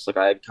Phoenix. Like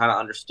I kind of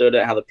understood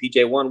it, how the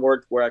PJ1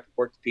 worked, where I could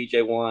work the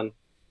PJ1,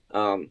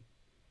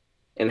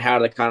 and how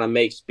to kind of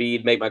make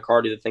speed, make my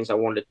car do the things I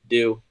wanted it to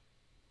do.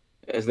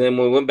 And then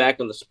when we went back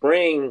in the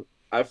spring,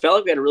 I felt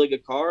like we had a really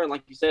good car. And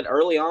like you said,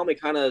 early on, we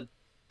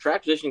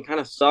track position kind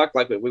of sucked.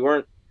 Like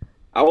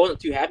I wasn't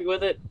too happy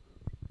with it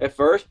at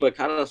first, but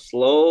kind of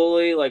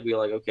slowly,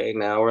 okay,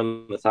 now we're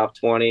in the top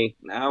 20.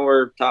 Now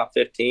we're top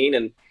 15.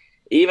 And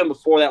even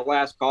before that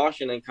last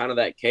caution and kind of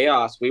that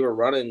chaos, we were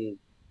running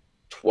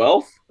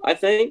 12th, I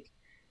think.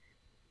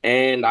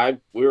 And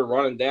we were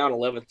running down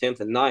 11th, 10th,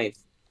 and 9th.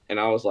 And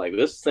I was like,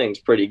 this thing's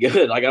pretty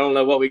good. Like, I don't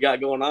know what we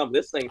got going on, but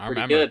this thing's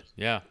pretty good.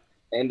 Yeah.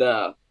 And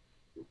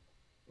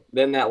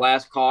then that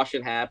last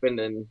caution happened,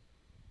 and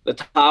the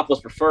top was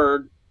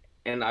preferred.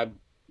 And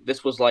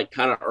this was like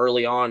kind of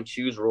early on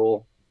choose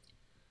rule.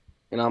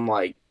 And I'm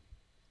like,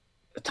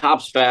 the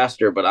top's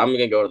faster, but I'm going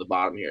to go to the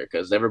bottom here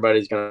because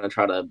everybody's going to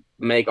try to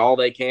make all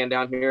they can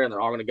down here, and they're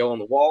all going to go on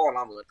the wall, and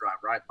I'm going to drive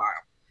right by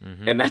them.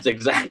 Mm-hmm. And that's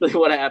exactly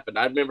what happened.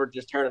 I remember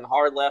just turning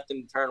hard left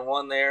into turn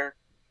one there,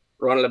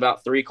 running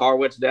about 3 car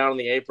widths down on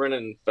the apron,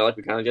 and felt like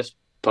we kind of just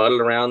putted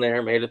around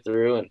there, made it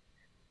through. And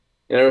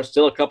there was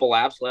still a couple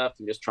laps left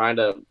and just trying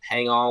to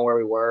hang on where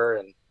we were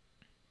and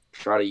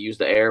try to use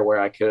the air where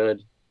I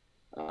could.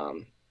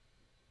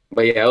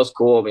 But, yeah, it was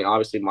cool. I mean,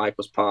 obviously Mike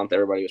was pumped.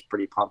 Everybody was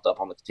pretty pumped up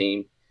on the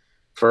team.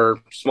 For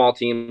small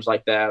teams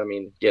like that, I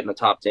mean, getting the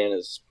top 10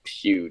 is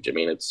huge. I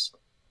mean, it's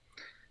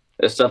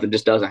stuff that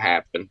just doesn't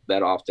happen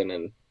that often.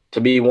 And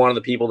to be one of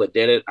the people that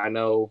did it, I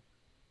know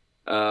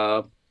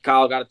Kyle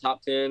got a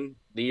top 10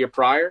 the year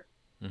prior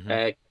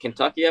at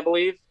Kentucky, I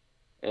believe.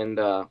 And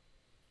to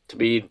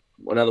be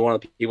another one of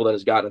the people that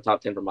has gotten a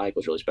top 10 for Mike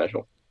was really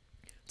special.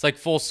 It's like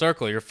full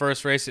circle. Your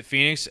first race at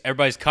Phoenix,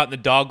 everybody's cutting the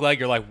dog leg.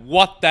 You're like,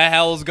 what the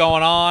hell is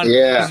going on?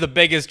 Yeah. This is the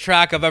biggest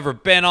track I've ever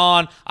been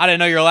on. I didn't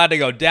know you're allowed to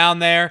go down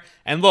there.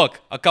 And look,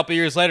 a couple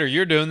years later,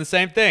 you're doing the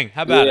same thing.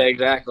 How about it? Yeah,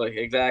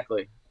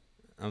 exactly.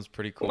 That was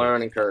pretty cool.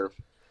 Learning curve.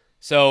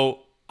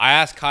 So I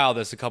asked Kyle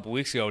this a couple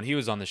weeks ago when he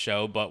was on the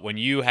show, but when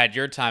you had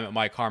your time at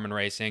Mike Harmon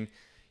Racing,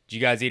 did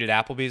you guys eat at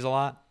Applebee's a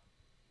lot?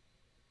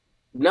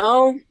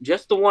 No,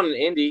 just the one in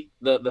Indy,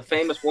 the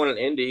famous one in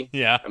Indy.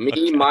 Yeah. Me,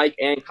 Okay. Mike,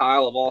 and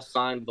Kyle have all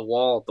signed the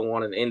wall at the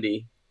one in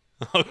Indy.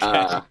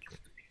 Okay.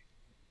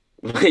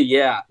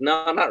 Yeah,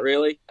 no, not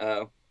really.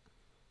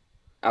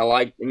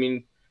 I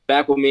mean,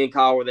 back when me and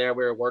Kyle were there,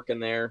 we were working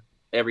there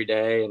every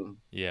day, and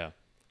Yeah.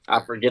 I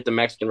forget the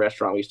Mexican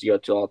restaurant we used to go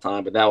to all the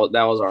time, but that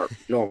was our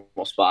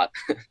normal spot.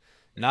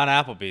 Not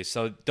Applebee's.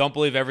 So don't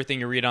believe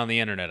everything you read on the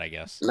internet, I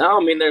guess. No, I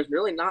mean, there's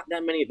really not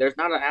that many. There's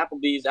not an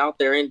Applebee's out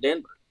there in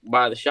Denver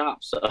by the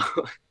shop, so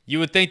You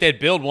would think they'd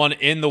build one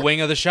in the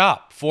wing of the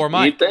shop for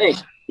Mike.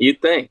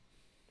 you'd think.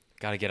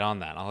 Got to get on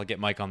that. I'll get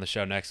Mike on the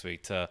show next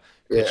week to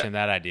pitch him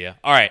that idea.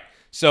 All right.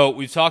 So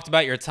we've talked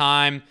about your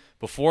time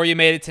before you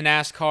made it to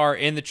NASCAR,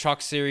 in the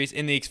Truck Series,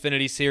 in the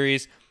Xfinity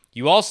Series.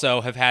 You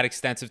also have had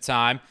extensive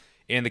time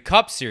in the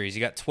Cup Series.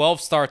 You got 12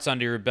 starts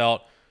under your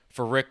belt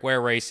for Rick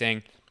Ware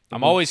Racing.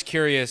 I'm always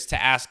curious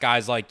to ask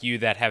guys like you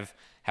that have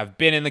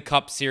been in the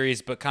Cup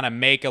Series but kind of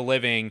make a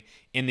living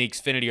in the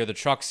Xfinity or the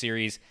Truck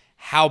Series,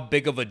 how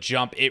big of a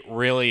jump it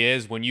really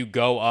is when you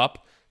go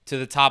up to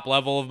the top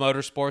level of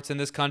motorsports in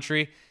this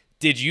country.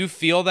 Did you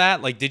feel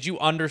that? Like, did you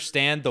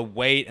understand the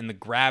weight and the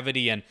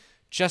gravity and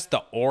just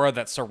the aura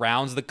that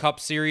surrounds the Cup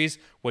Series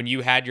when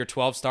you had your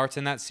 12 starts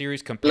in that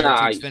series compared to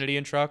Xfinity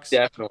and trucks?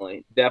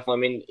 Definitely. I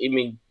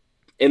mean,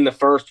 in the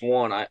first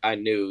one, I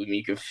knew. I mean,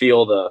 you could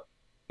feel the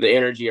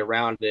energy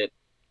around it,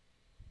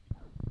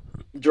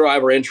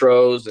 driver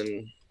intros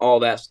and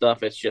all that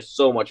stuff. It's just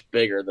so much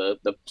bigger.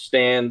 The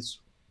stands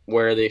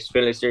where the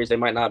Xfinity Series, they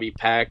might not be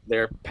packed,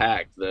 they're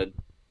packed. The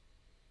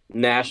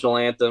national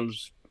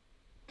anthems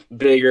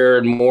bigger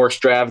and more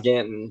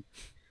extravagant, and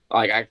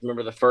like I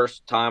remember the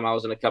first time I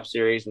was in a Cup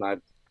Series and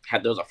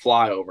there was a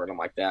flyover, and I'm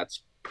like,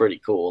 that's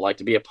pretty cool. Like,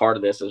 to be a part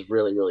of this is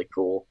really, really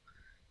cool.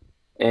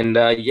 And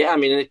yeah, I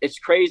mean, it's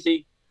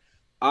crazy.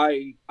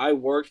 I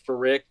worked for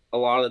Rick a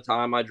lot of the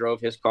time. I drove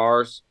his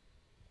cars,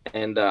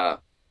 and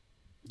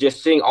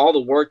just seeing all the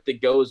work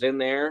that goes in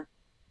there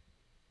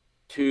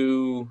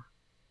to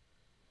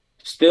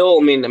still,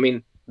 I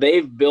mean,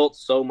 they've built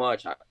so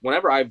much.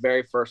 Whenever I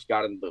very first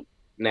got into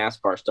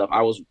NASCAR stuff,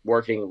 I was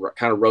working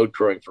kind of road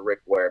crewing for Rick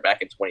Ware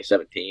back in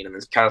 2017, and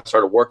then kind of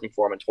started working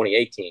for him in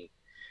 2018,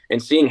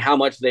 and seeing how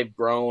much they've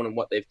grown and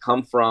what they've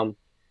come from,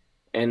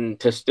 and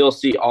to still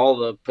see all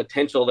the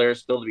potential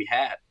there's still to be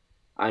had.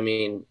 I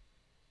mean,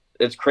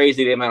 it's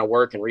crazy the amount of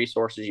work and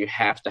resources you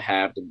have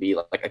to be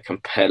like a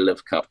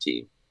competitive Cup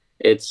team.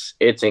 It's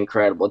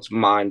incredible. It's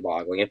mind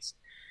boggling.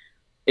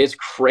 It's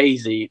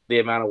crazy the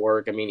amount of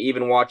work. I mean,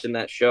 even watching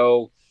that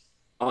show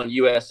on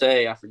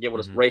USA, I forget what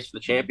it's, Race for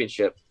the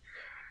Championship.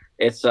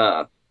 It's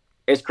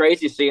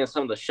crazy seeing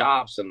some of the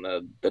shops and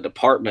the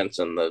departments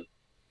and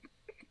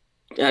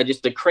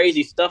just the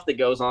crazy stuff that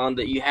goes on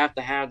that you have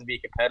to be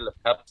a competitive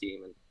Cup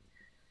team, and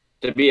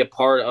to be a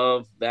part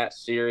of that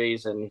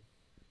series. And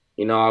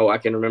I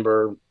can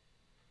remember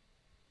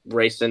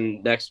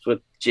racing next with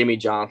Jimmy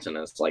Johnson.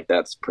 It's like,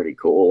 that's pretty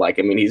cool. Like,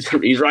 I mean, he's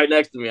right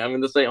next to me. I'm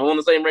on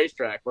the same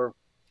racetrack.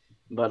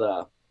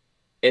 But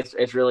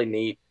it's really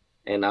neat,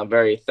 and I'm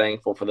very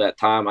thankful for that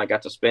time I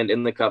got to spend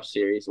in the Cup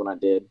Series when I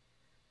did.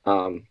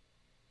 And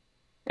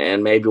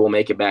maybe we'll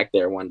make it back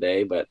there one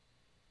day. But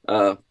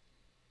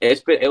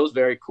it was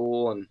very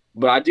cool,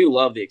 but I do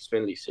love the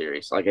Xfinity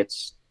Series. Like,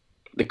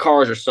 the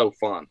cars are so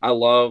fun. I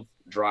love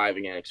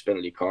driving an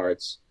Xfinity car.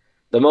 It's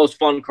the most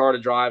fun car to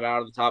drive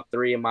out of the top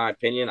three, in my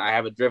opinion. I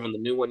haven't driven the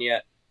new one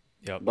yet.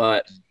 Yep.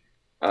 But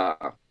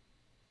the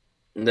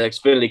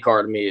Xfinity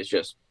car to me is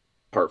just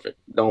perfect.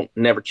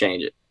 Never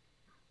change it.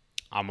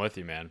 I'm with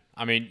you, man.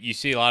 I mean, you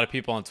see a lot of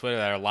people on Twitter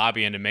that are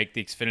lobbying to make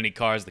the Xfinity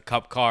cars the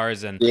Cup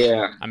cars, and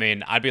yeah, I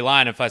mean, I'd be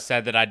lying if I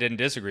said that I didn't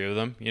disagree with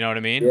them. You know what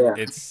I mean? Yeah.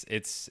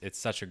 It's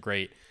such a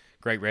great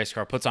race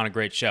car. Puts on a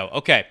great show.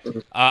 Okay,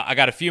 I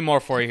got a few more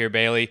for you here,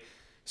 Bayley.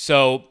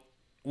 So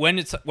when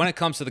it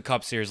comes to the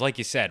Cup Series, like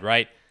you said,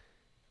 right,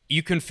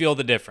 you can feel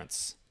the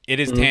difference. It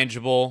is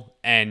tangible,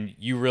 and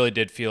you really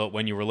did feel it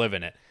when you were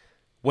living it.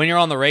 When you're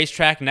on the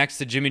racetrack next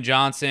to Jimmy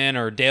Johnson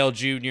or Dale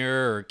Jr.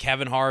 or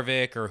Kevin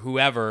Harvick or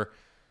whoever,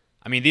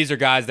 I mean, these are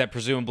guys that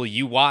presumably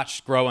you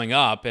watched growing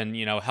up and,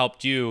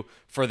 helped you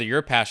further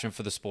your passion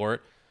for the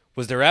sport.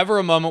 Was there ever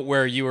a moment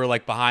where you were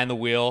like behind the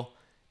wheel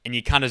and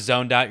you kind of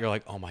zoned out? You're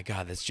like, oh my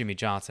God, that's Jimmy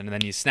Johnson. And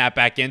then you snap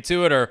back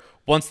into it, or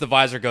once the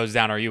visor goes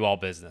down, are you all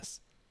business?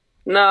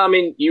 No, I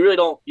mean, you really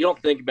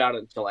don't think about it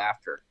until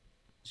after.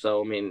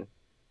 So, I mean,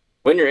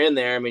 when you're in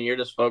there, I mean, you're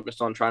just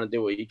focused on trying to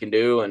do what you can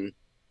do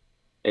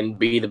and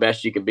be the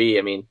best you can be.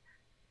 I mean,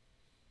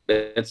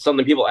 it's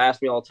something people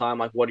ask me all the time,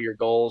 like, what are your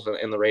goals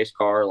in the race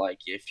car? Like,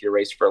 if you're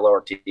racing for a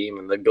lower team,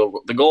 and the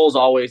goal is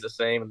always the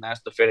same, and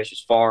that's to finish as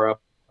far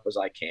up as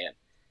I can.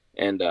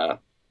 And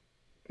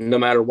no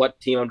matter what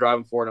team I'm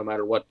driving for, no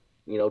matter what,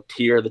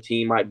 tier the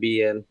team might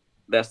be in,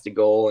 that's the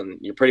goal. And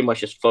you're pretty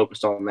much just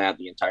focused on that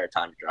the entire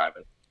time you're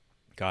driving.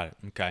 Got it.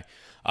 Okay.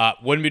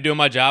 Wouldn't be doing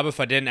my job if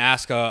I didn't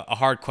ask a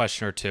hard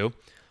question or two.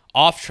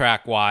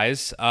 off-track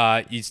wise,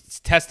 he's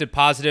tested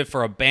positive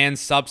for a banned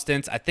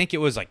substance. I think it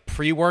was like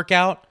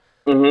pre-workout.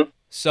 Mm-hmm.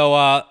 So,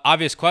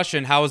 obvious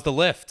question, how was the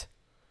lift?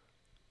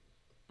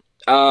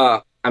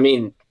 I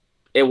mean,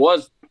 it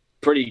was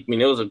pretty. I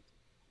mean, it was a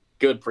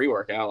good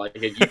pre-workout. Like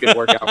you could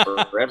work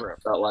out forever.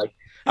 It felt like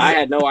I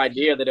had no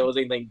idea that it was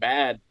anything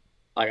bad.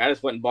 Like I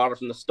just went and bought it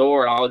from the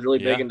store, and I was really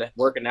big into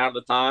working out at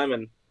the time,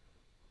 and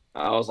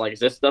I was like, "Is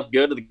this stuff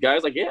good?" And the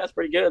guy's like, "Yeah, it's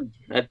pretty good."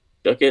 I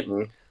took it,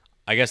 and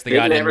I guess the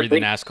guy didn't read the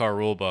NASCAR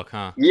rule book,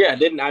 huh? Yeah, I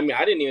didn't. I mean,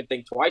 I didn't even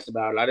think twice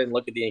about it. I didn't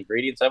look at the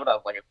ingredients of it. I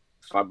was like,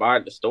 if I buy it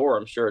at the store,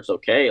 I'm sure it's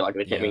okay. Like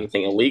there can't be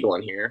anything illegal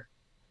in here.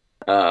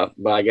 But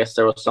I guess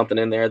there was something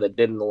in there that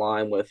didn't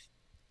align with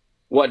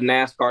what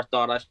NASCAR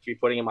thought I should be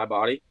putting in my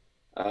body.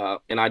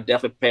 And I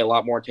definitely pay a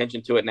lot more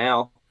attention to it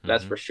now.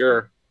 That's for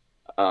sure.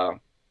 And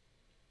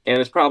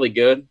it's probably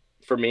good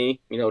for me,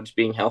 just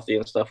being healthy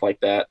and stuff like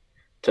that,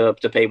 to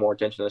pay more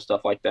attention to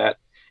stuff like that.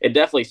 It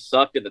definitely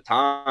sucked at the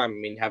time. I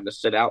mean, having to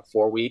sit out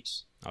 4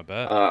 weeks. I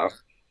bet.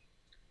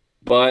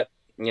 But,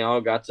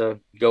 got to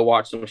go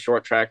watch some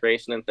short track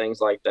racing and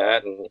things like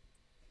that, and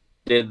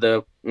did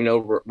the,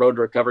 road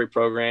to recovery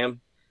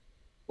program.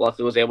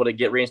 Luckily was able to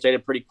get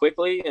reinstated pretty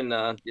quickly and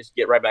just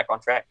get right back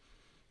on track.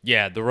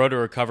 Yeah, the road to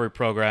recovery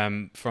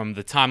program, from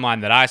the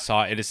timeline that I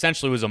saw, it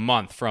essentially was a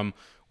month from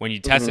when you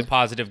tested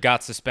positive,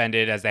 got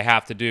suspended, as they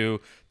have to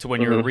do, to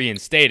when you were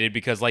reinstated,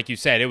 because like you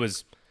said, it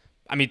was,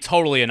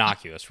 totally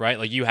innocuous, right?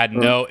 Like you had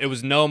it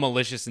was no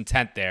malicious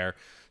intent there.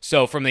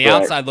 So from the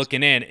outside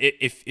looking in,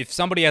 if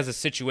somebody has a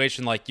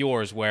situation like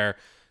yours where,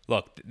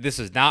 look, this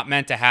is not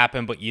meant to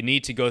happen, but you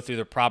need to go through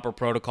the proper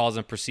protocols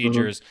and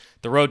procedures,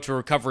 the road to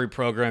recovery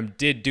program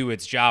did do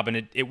its job,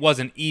 and it was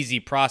an easy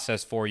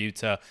process for you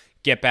to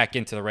get back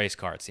into the race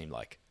car, it seemed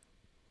like.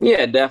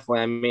 Yeah,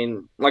 definitely. I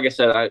mean, like I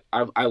said,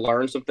 I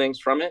learned some things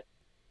from it,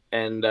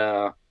 and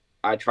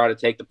I try to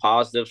take the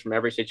positives from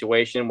every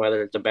situation,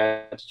 whether it's a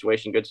bad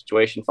situation, good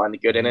situation, find the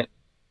good in it.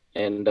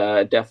 And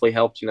it definitely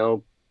helps,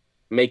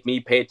 make me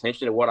pay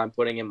attention to what I'm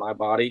putting in my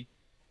body,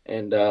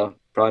 and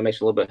probably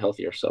makes me a little bit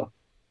healthier.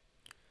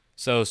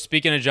 So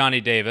speaking of Johnny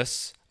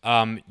Davis,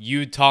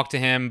 you talked to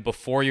him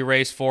before you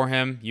raced for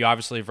him. You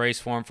obviously have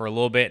raced for him for a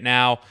little bit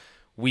now.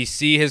 We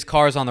see his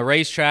cars on the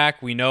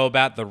racetrack. We know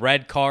about the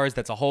red cars.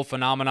 That's a whole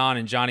phenomenon,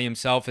 and Johnny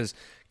himself is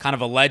kind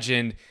of a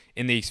legend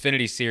in the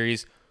Xfinity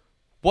Series.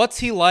 What's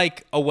he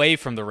like away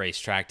from the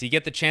racetrack? Do you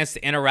get the chance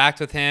to interact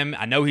with him?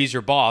 I know he's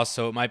your boss,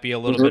 so it might be a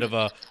little bit of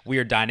a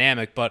weird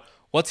dynamic, but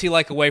what's he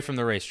like away from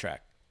the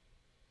racetrack?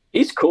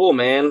 He's cool,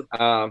 man.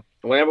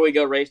 Whenever we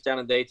go race down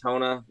in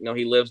Daytona,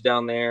 he lives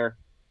down there.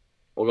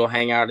 We'll go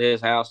hang out at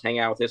his house, hang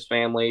out with his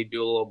family,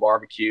 do a little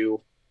barbecue,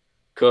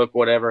 cook,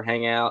 whatever,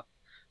 hang out.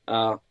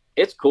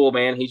 It's cool,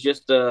 man. He's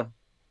just a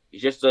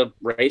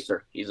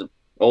racer. He's an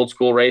old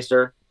school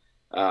racer.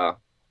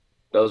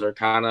 Those are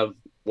kind of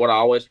what I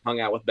always hung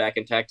out with back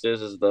in Texas,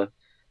 is the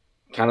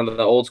kind of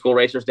the old school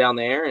racers down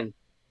there. And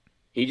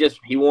he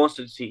wants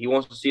to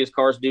see his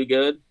cars do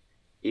good.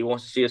 He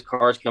wants to see his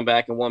cars come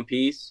back in one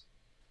piece.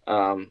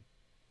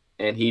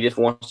 And he just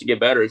wants to get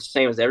better. It's the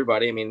same as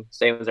everybody. I mean,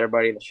 same as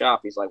everybody in the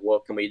shop. He's like,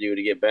 what can we do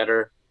to get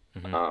better?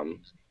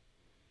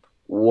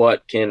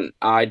 What can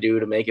I do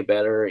to make it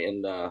better?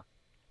 And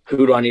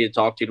who do I need to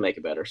talk to make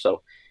it better?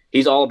 So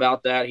he's all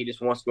about that. He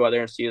just wants to go out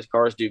there and see his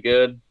cars do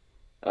good.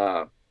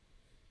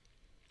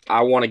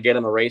 I want to get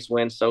him a race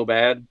win so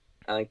bad.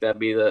 I think that'd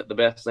be the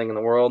best thing in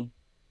the world.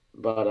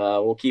 But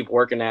we'll keep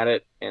working at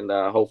it, and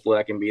hopefully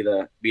I can be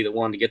the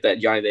one to get that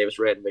Johnny Davis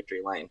red in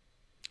victory lane.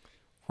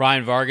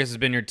 Ryan Vargas has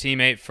been your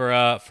teammate for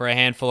a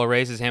handful of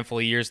races, handful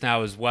of years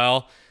now as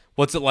well.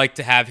 What's it like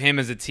to have him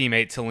as a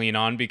teammate to lean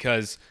on?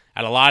 Because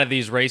at a lot of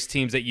these race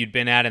teams that you'd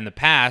been at in the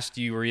past,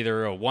 you were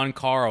either a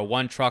one-car or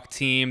one-truck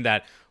team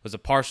that was a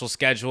partial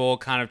schedule,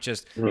 kind of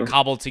just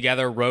cobbled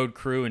together road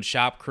crew and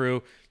shop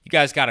crew. You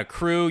guys got a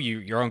crew,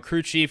 your own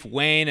crew chief,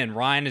 Wayne, and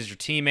Ryan is your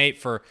teammate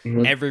for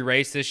every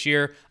race this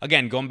year.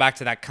 Again, going back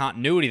to that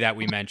continuity that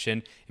we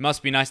mentioned, it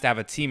must be nice to have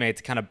a teammate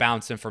to kind of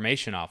bounce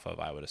information off of,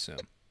 I would assume.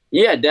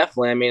 Yeah,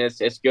 definitely. I mean,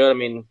 it's good. I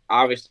mean,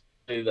 obviously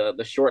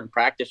the shortened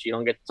practice, you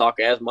don't get to talk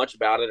as much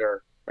about it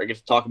or get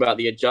to talk about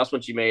the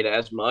adjustments you made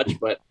as much,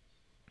 but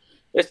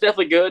it's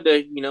definitely good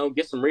to,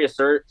 get some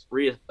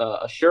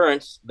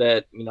reassurance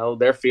that,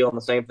 they're feeling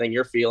the same thing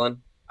you're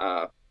feeling.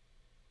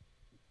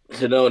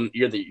 To know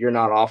you're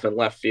not off in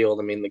left field.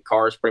 I mean, the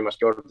cars pretty much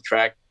go to the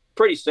track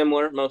pretty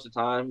similar most of the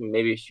time,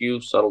 maybe a few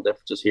subtle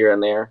differences here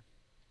and there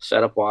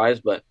setup wise,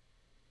 but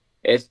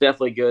it's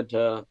definitely good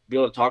to be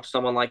able to talk to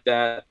someone like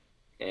that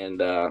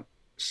and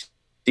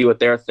see what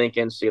they're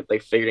thinking, see if they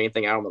figured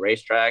anything out on the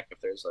racetrack,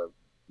 if there's a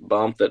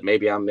bump that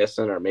maybe I'm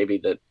missing or maybe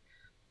that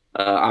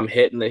I'm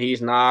hitting that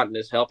he's not and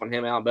is helping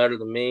him out better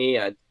than me.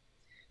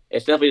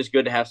 It's definitely just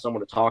good to have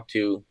someone to talk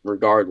to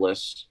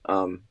regardless.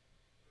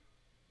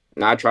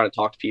 And I try to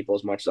talk to people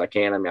as much as I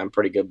can. I mean, I'm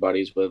pretty good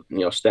buddies with,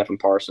 Stephen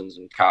Parsons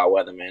and Kyle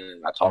Weatherman,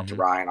 and I talk to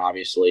Ryan,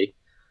 obviously.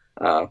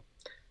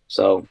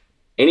 So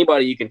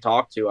anybody you can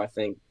talk to, I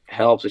think,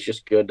 helps. It's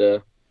just good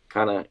to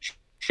kind of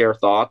share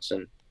thoughts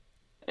and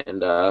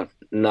and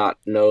not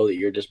know that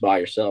you're just by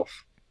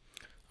yourself.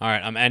 All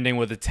right, I'm ending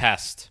with a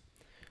test.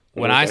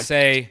 When I Okay.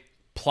 say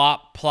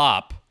plop,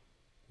 plop,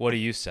 what do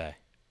you say?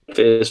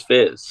 Fizz,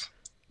 fizz.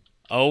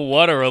 Oh,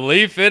 what a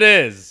relief it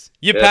is.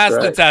 You That's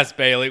passed the right. test,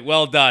 Bailey.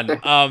 Well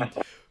done.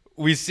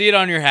 We see it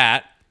on your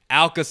hat.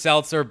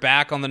 Alka-Seltzer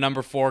back on the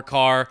number 4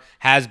 car,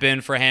 has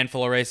been for a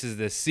handful of races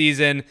this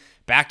season.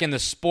 Back in the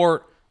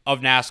sport of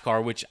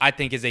NASCAR, which I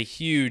think is a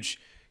huge,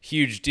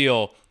 huge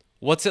deal.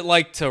 What's it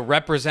like to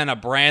represent a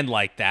brand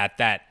like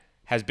that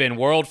has been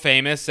world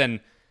famous and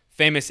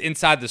famous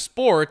inside the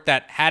sport,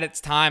 that had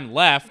its time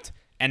left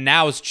and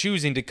now is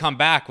choosing to come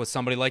back with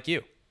somebody like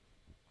you?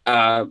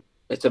 Uh,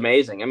 it's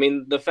amazing. I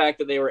mean, the fact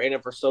that they were in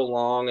it for so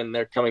long and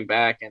they're coming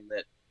back, and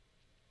that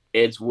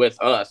it's with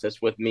us,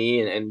 it's with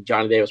me and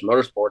Johnny Davis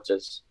Motorsports,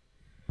 is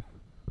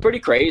pretty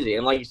crazy.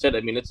 And like you said,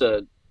 I mean, it's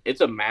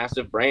a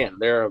massive brand.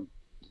 They're a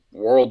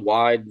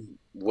worldwide,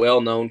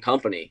 well-known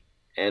company,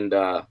 and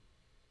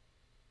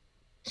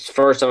it's the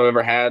first time I've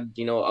ever had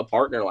a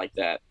partner like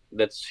that.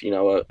 That's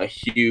a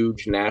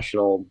huge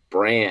national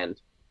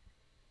brand,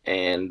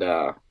 and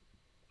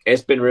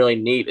it's been really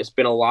neat. It's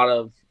been a lot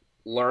of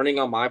learning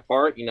on my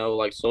part,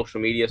 like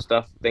social media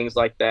stuff, things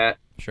like that.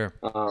 Sure.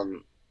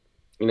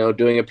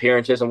 Doing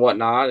appearances and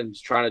whatnot, and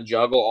just trying to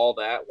juggle all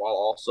that while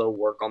also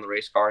work on the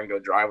race car and go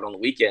drive it on the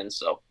weekends.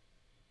 So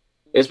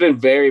it's been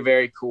very,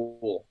 very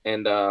cool,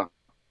 and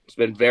it's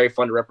been very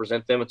fun to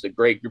represent them. It's a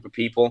great group of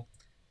people,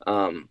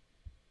 um,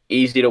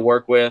 easy to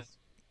work with.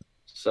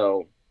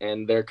 So,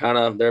 and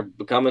they're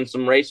becoming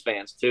some race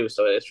fans too.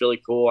 So it's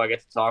really cool. I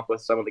get to talk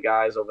with some of the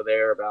guys over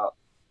there about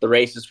the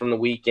races from the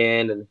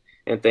weekend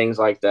and things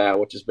like that,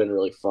 which has been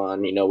really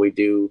fun.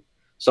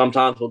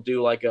 Sometimes we'll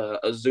do like a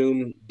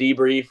Zoom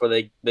debrief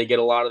where they get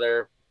a lot of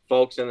their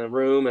folks in the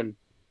room, and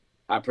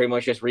I pretty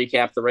much just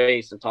recap the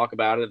race and talk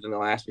about it, and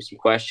they'll ask me some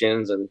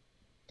questions and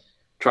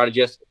try to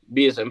just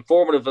be as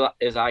informative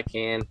as I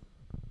can.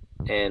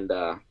 And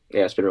yeah,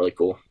 it's been really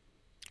cool.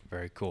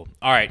 Very cool.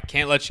 All right,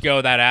 can't let you go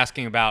without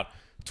asking about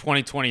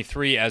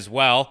 2023 as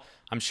well.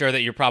 I'm sure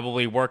that you're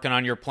probably working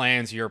on your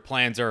plans. Your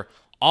plans are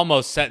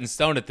almost set in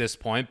stone at this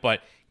point,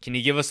 but can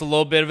you give us a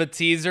little bit of a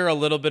teaser, a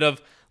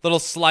little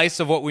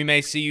slice of what we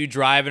may see you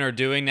driving or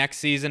doing next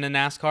season in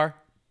NASCAR?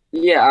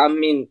 Yeah, I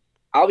mean,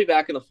 I'll be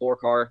back in the 4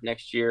 car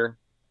next year,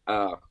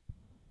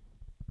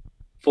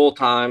 full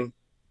time.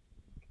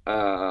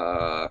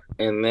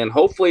 And then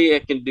hopefully I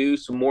can do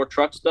some more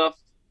truck stuff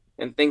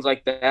and things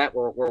like that.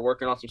 We're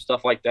working on some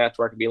stuff like that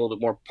where I can be a little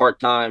bit more part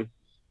time,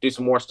 do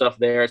some more stuff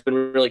there. It's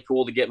been really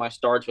cool to get my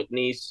starts with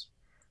Nice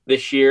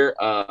this year.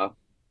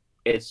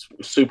 It's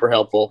super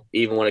helpful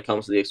even when it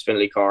comes to the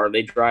Xfinity car.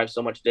 They drive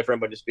so much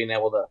different, but just being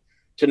able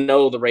to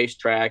know the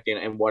racetrack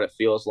and what it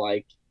feels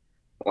like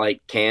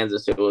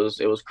Kansas, it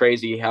was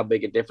crazy how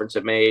big a difference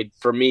it made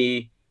for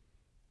me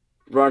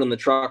running the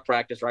truck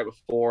practice right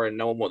before and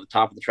knowing what the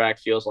top of the track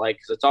feels like,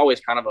 because it's always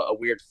kind of a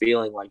weird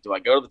feeling. Like, do I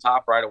go to the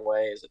top right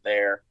away? Is it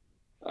there?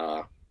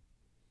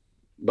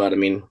 But I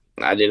mean,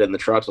 I did it in the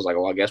trucks. I was like,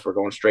 well, I guess we're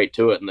going straight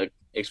to it in the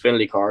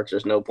Xfinity car, because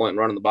there's no point in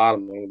running the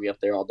bottom. We're going to be up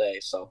there all day.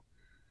 So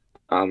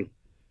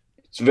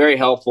it's very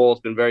helpful.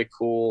 It's been very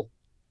cool.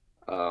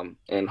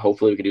 And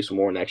hopefully we can do some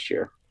more next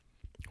year.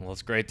 Well,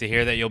 it's great to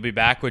hear that you'll be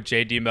back with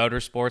JD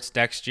Motorsports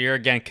next year.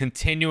 Again,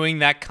 continuing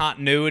that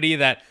continuity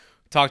that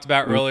we talked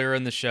about earlier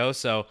in the show.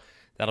 So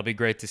that'll be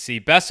great to see.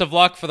 Best of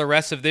luck for the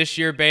rest of this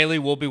year, Bailey.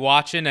 We'll be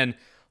watching and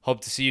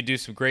hope to see you do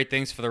some great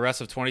things for the rest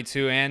of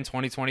 22 and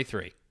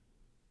 2023.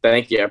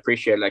 Thank you. I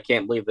appreciate it. I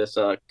can't believe this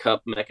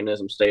cup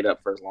mechanism stayed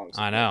up for as long as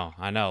I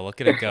know.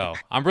 Look at it go.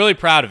 I'm really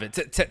proud of it.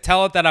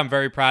 Tell it that I'm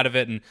very proud of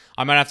it, and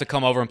I might have to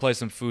come over and play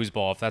some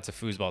foosball if that's a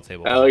foosball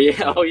table. Oh,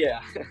 yeah. Oh,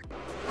 yeah.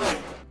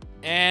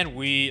 And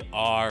we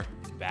are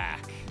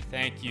back.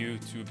 Thank you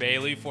to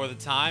Bailey for the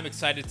time.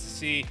 Excited to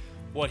see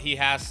what he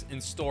has in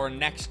store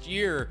next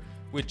year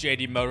with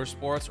JD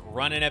Motorsports,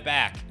 running it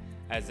back,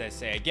 as they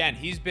say. Again,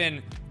 he's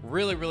been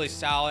really, really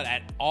solid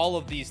at all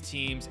of these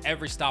teams,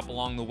 every stop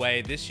along the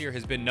way. This year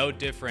has been no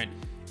different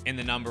in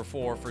the number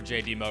 4 for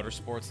JD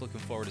Motorsports. Looking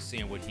forward to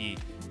seeing what he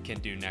can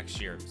do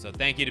next year. So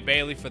thank you to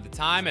Bailey for the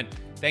time, and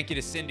thank you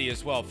to Cindy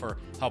as well for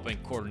helping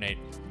coordinate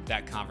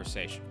that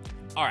conversation.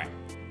 All right.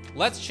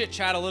 Let's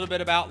chit-chat a little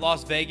bit about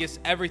Las Vegas,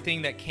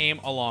 everything that came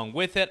along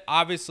with it.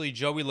 Obviously,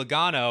 Joey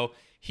Logano,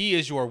 he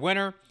is your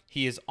winner.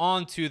 He is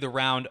on to the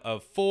round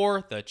of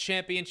 4, the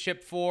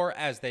championship 4,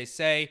 as they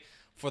say,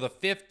 for the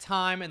 5th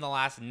time in the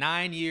last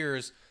 9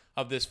 years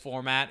of this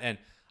format. And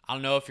I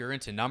don't know if you're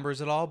into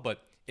numbers at all,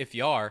 but if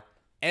you are,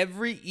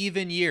 every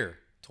even year,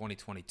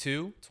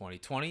 2022,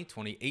 2020,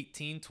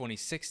 2018,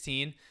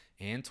 2016,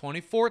 and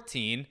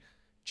 2014,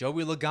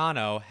 Joey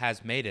Logano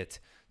has made it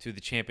to the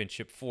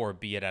championship 4,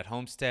 be it at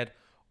Homestead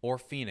or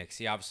Phoenix.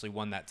 He obviously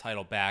won that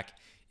title back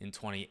in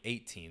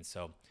 2018,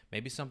 so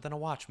maybe something to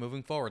watch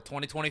moving forward.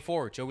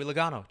 2024, Joey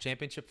Logano,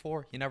 championship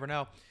 4, you never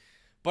know.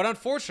 But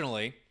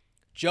unfortunately,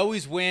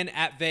 Joey's win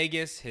at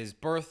Vegas, his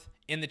berth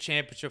in the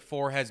championship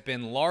 4, has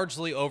been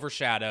largely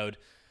overshadowed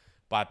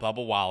by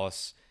Bubba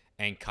Wallace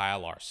and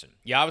Kyle Larson.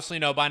 You obviously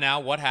know by now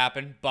what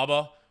happened.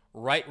 Bubba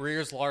right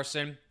rears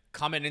Larson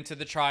coming into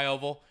the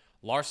tri-oval.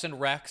 Larson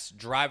wrecks,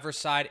 driver's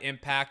side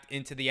impact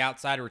into the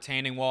outside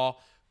retaining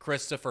wall.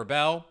 Christopher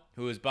Bell,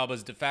 who is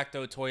Bubba's de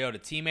facto Toyota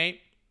teammate,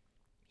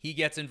 he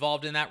gets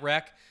involved in that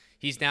wreck.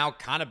 He's now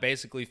kind of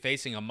basically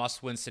facing a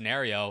must-win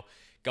scenario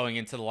going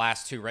into the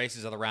last two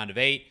races of the round of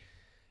 8.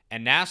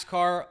 And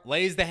NASCAR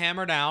lays the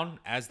hammer down,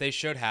 as they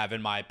should have,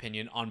 in my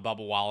opinion, on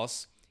Bubba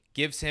Wallace.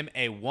 Gives him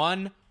a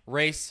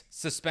 1-race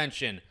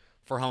suspension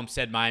for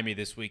Homestead Miami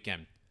this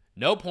weekend.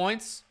 No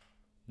points,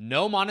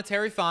 no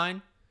monetary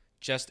fine,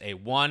 just a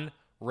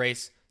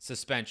 1-race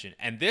suspension.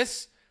 And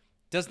this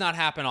does not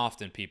happen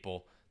often,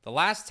 people. The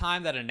last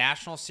time that a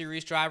National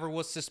Series driver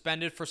was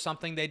suspended for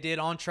something they did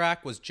on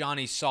track was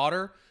Johnny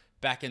Sauter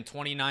back in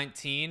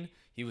 2019.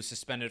 He was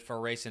suspended for a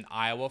race in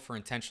Iowa for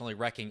intentionally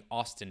wrecking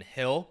Austin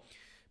Hill.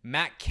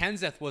 Matt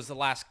Kenseth was the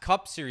last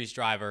Cup Series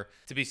driver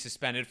to be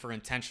suspended for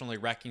intentionally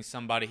wrecking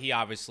somebody. He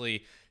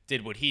obviously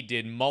did what he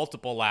did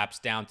multiple laps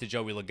down to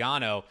Joey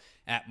Logano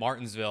at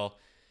Martinsville.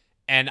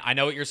 And I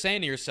know what you're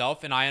saying to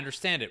yourself, and I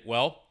understand it.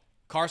 Well,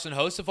 Carson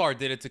Hocevar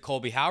did it to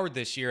Colby Howard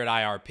this year at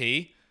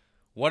IRP.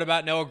 What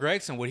about Noah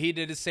Gragson, what he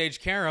did to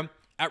Sage Karam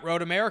at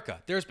Road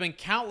America? There's been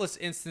countless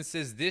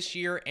instances this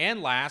year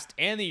and last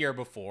and the year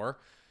before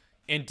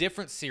in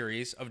different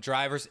series of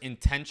drivers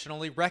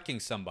intentionally wrecking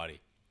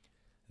somebody.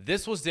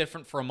 This was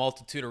different for a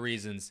multitude of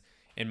reasons,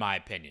 in my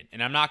opinion.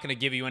 And I'm not going to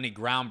give you any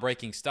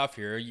groundbreaking stuff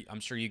here. I'm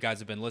sure you guys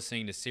have been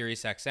listening to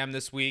Sirius XM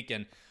this week,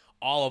 and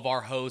all of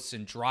our hosts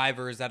and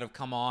drivers that have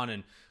come on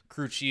and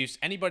crew chiefs,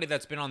 anybody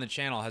that's been on the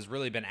channel has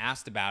really been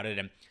asked about it,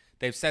 and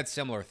they've said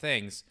similar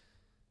things.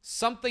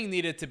 Something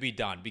needed to be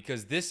done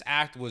because this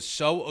act was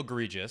so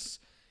egregious.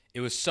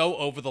 It was so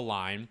over the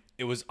line.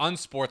 It was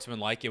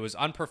unsportsmanlike. It was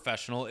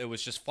unprofessional. It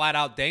was just flat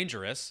out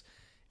dangerous,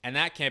 and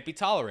that can't be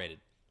tolerated.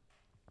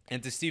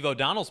 And to Steve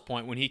O'Donnell's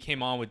point when he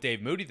came on with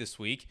Dave Moody this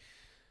week,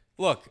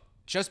 look,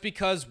 just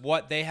because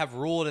what they have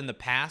ruled in the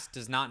past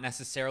does not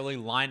necessarily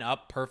line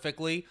up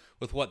perfectly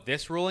with what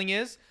this ruling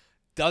is,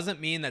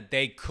 doesn't mean that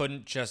they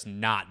couldn't just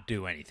not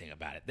do anything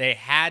about it. They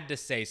had to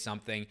say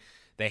something.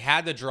 They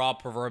had to draw a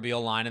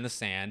proverbial line in the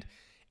sand.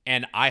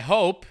 And I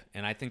hope,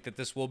 and I think that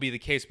this will be the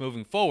case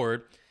moving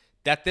forward,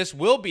 that this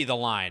will be the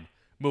line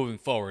moving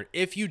forward.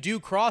 If you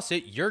do cross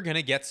it, you're going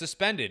to get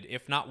suspended.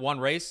 If not one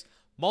race,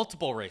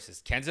 multiple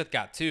races. Kenseth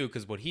got 2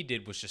 because what he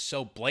did was just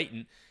so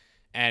blatant.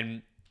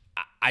 And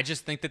I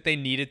just think that they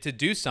needed to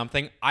do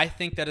something. I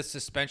think that a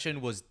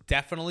suspension was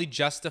definitely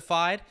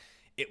justified.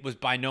 It was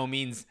by no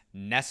means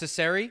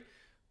necessary,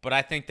 but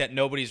I think that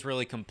nobody's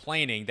really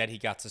complaining that he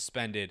got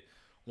suspended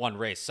one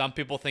race. Some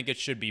people think it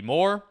should be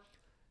more.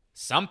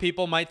 Some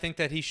people might think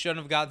that he shouldn't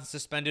have gotten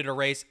suspended a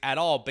race at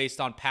all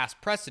based on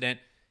past precedent.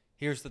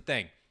 Here's the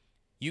thing.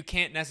 You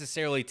can't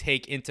necessarily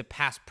take into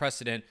past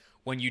precedent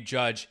when you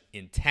judge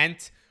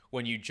intent,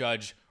 when you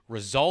judge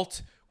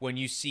result, when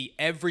you see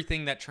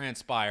everything that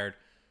transpired.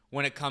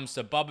 When it comes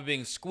to Bubba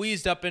being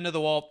squeezed up into the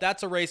wall,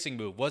 that's a racing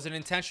move. Was it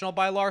intentional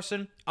by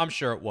Larson? I'm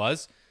sure it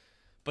was.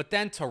 But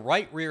then to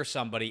right rear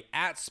somebody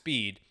at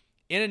speed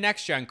in a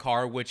next-gen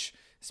car, which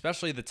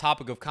especially the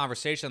topic of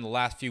conversation the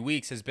last few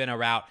weeks has been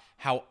about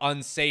how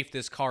unsafe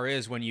this car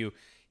is when you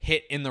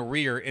hit in the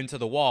rear into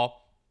the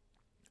wall.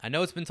 I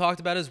know it's been talked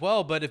about as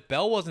well, but if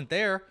Bell wasn't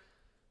there,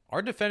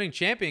 our defending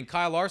champion,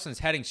 Kyle Larson, is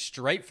heading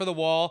straight for the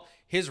wall.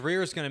 His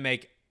rear is going to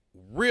make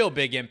real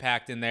big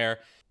impact in there.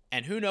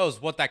 And who knows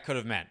what that could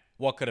have meant,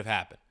 what could have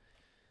happened.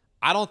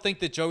 I don't think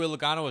that Joey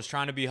Logano was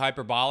trying to be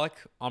hyperbolic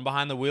on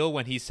behind the wheel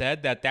when he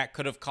said that that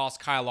could have cost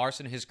Kyle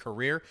Larson his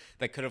career,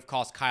 that could have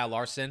cost Kyle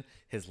Larson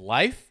his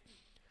life.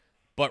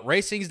 But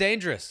racing's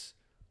dangerous.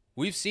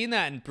 We've seen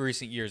that in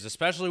recent years,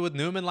 especially with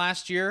Newman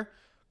last year,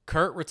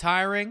 Kurt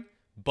retiring,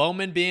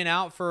 Bowman being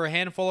out for a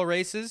handful of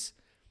races.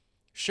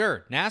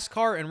 Sure,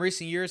 NASCAR in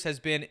recent years has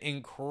been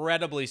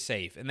incredibly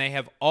safe, and they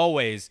have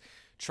always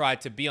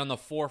tried to be on the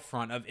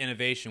forefront of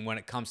innovation when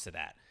it comes to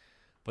that.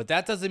 But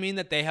that doesn't mean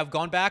that they have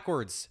gone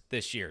backwards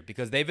this year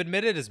because they've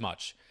admitted as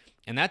much.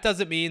 And that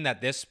doesn't mean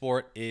that this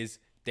sport is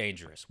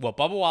dangerous. What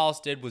Bubba Wallace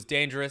did was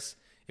dangerous.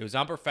 It was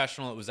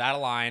unprofessional. It was out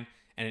of line,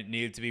 and it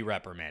needed to be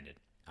reprimanded.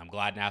 I'm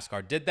glad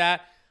NASCAR did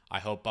that. I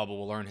hope Bubba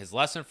will learn his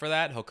lesson for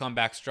that. He'll come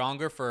back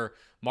stronger for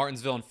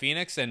Martinsville and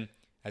Phoenix. And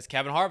as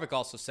Kevin Harvick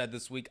also said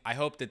this week, I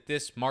hope that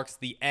this marks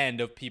the end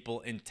of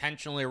people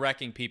intentionally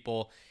wrecking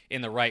people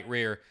in the right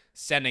rear,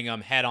 sending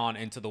them head on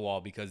into the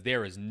wall, because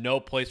there is no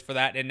place for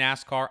that in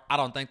NASCAR. I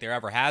don't think there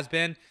ever has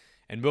been.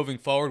 And moving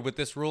forward with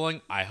this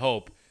ruling, I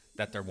hope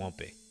that there won't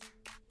be.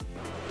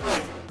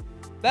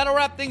 That'll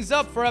wrap things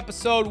up for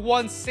episode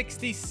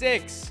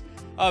 166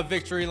 of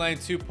Victory Lane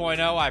 2.0.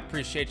 I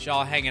appreciate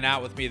y'all hanging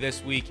out with me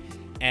this week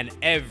and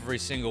every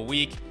single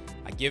week.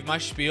 I give my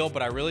spiel,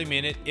 but I really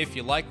mean it. If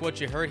you like what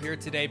you heard here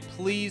today,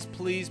 please,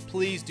 please,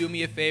 please do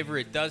me a favor.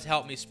 It does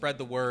help me spread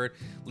the word.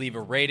 Leave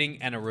a rating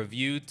and a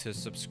review to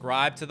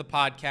subscribe to the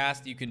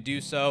podcast. You can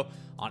do so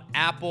on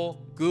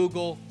Apple,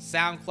 Google,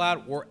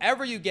 SoundCloud,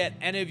 wherever you get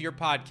any of your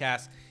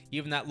podcasts,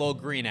 even that little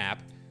green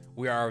app.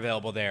 We are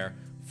available there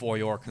for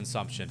your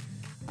consumption.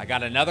 I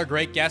got another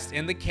great guest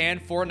in the can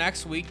for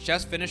next week.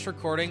 Just finished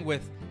recording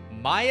with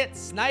Myatt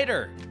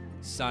Snyder,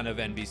 son of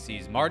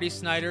NBC's Marty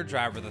Snyder,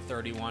 driver of the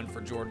 31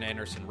 for Jordan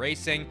Anderson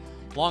Racing.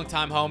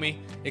 Longtime homie.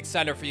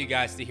 Excited for you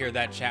guys to hear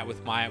that chat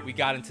with Myatt. We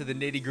got into the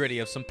nitty-gritty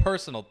of some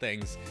personal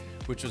things,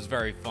 which was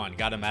very fun.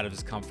 Got him out of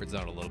his comfort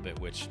zone a little bit,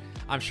 which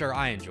I'm sure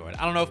I enjoyed.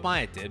 I don't know if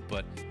Myatt did,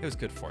 but it was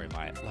good for you,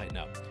 Myatt. Lighten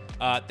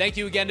up. Thank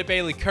you again to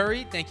Bayley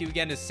Currey. Thank you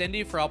again to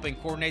Cindy for helping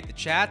coordinate the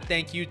chat.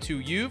 Thank you to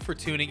you for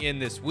tuning in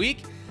this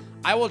week.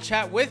 I will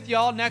chat with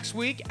y'all next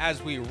week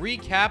as we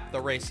recap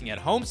the racing at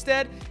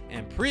Homestead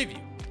and preview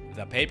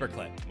the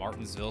Paperclip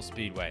Martinsville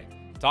Speedway.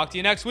 Talk to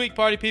you next week,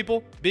 party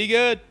people. Be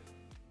good.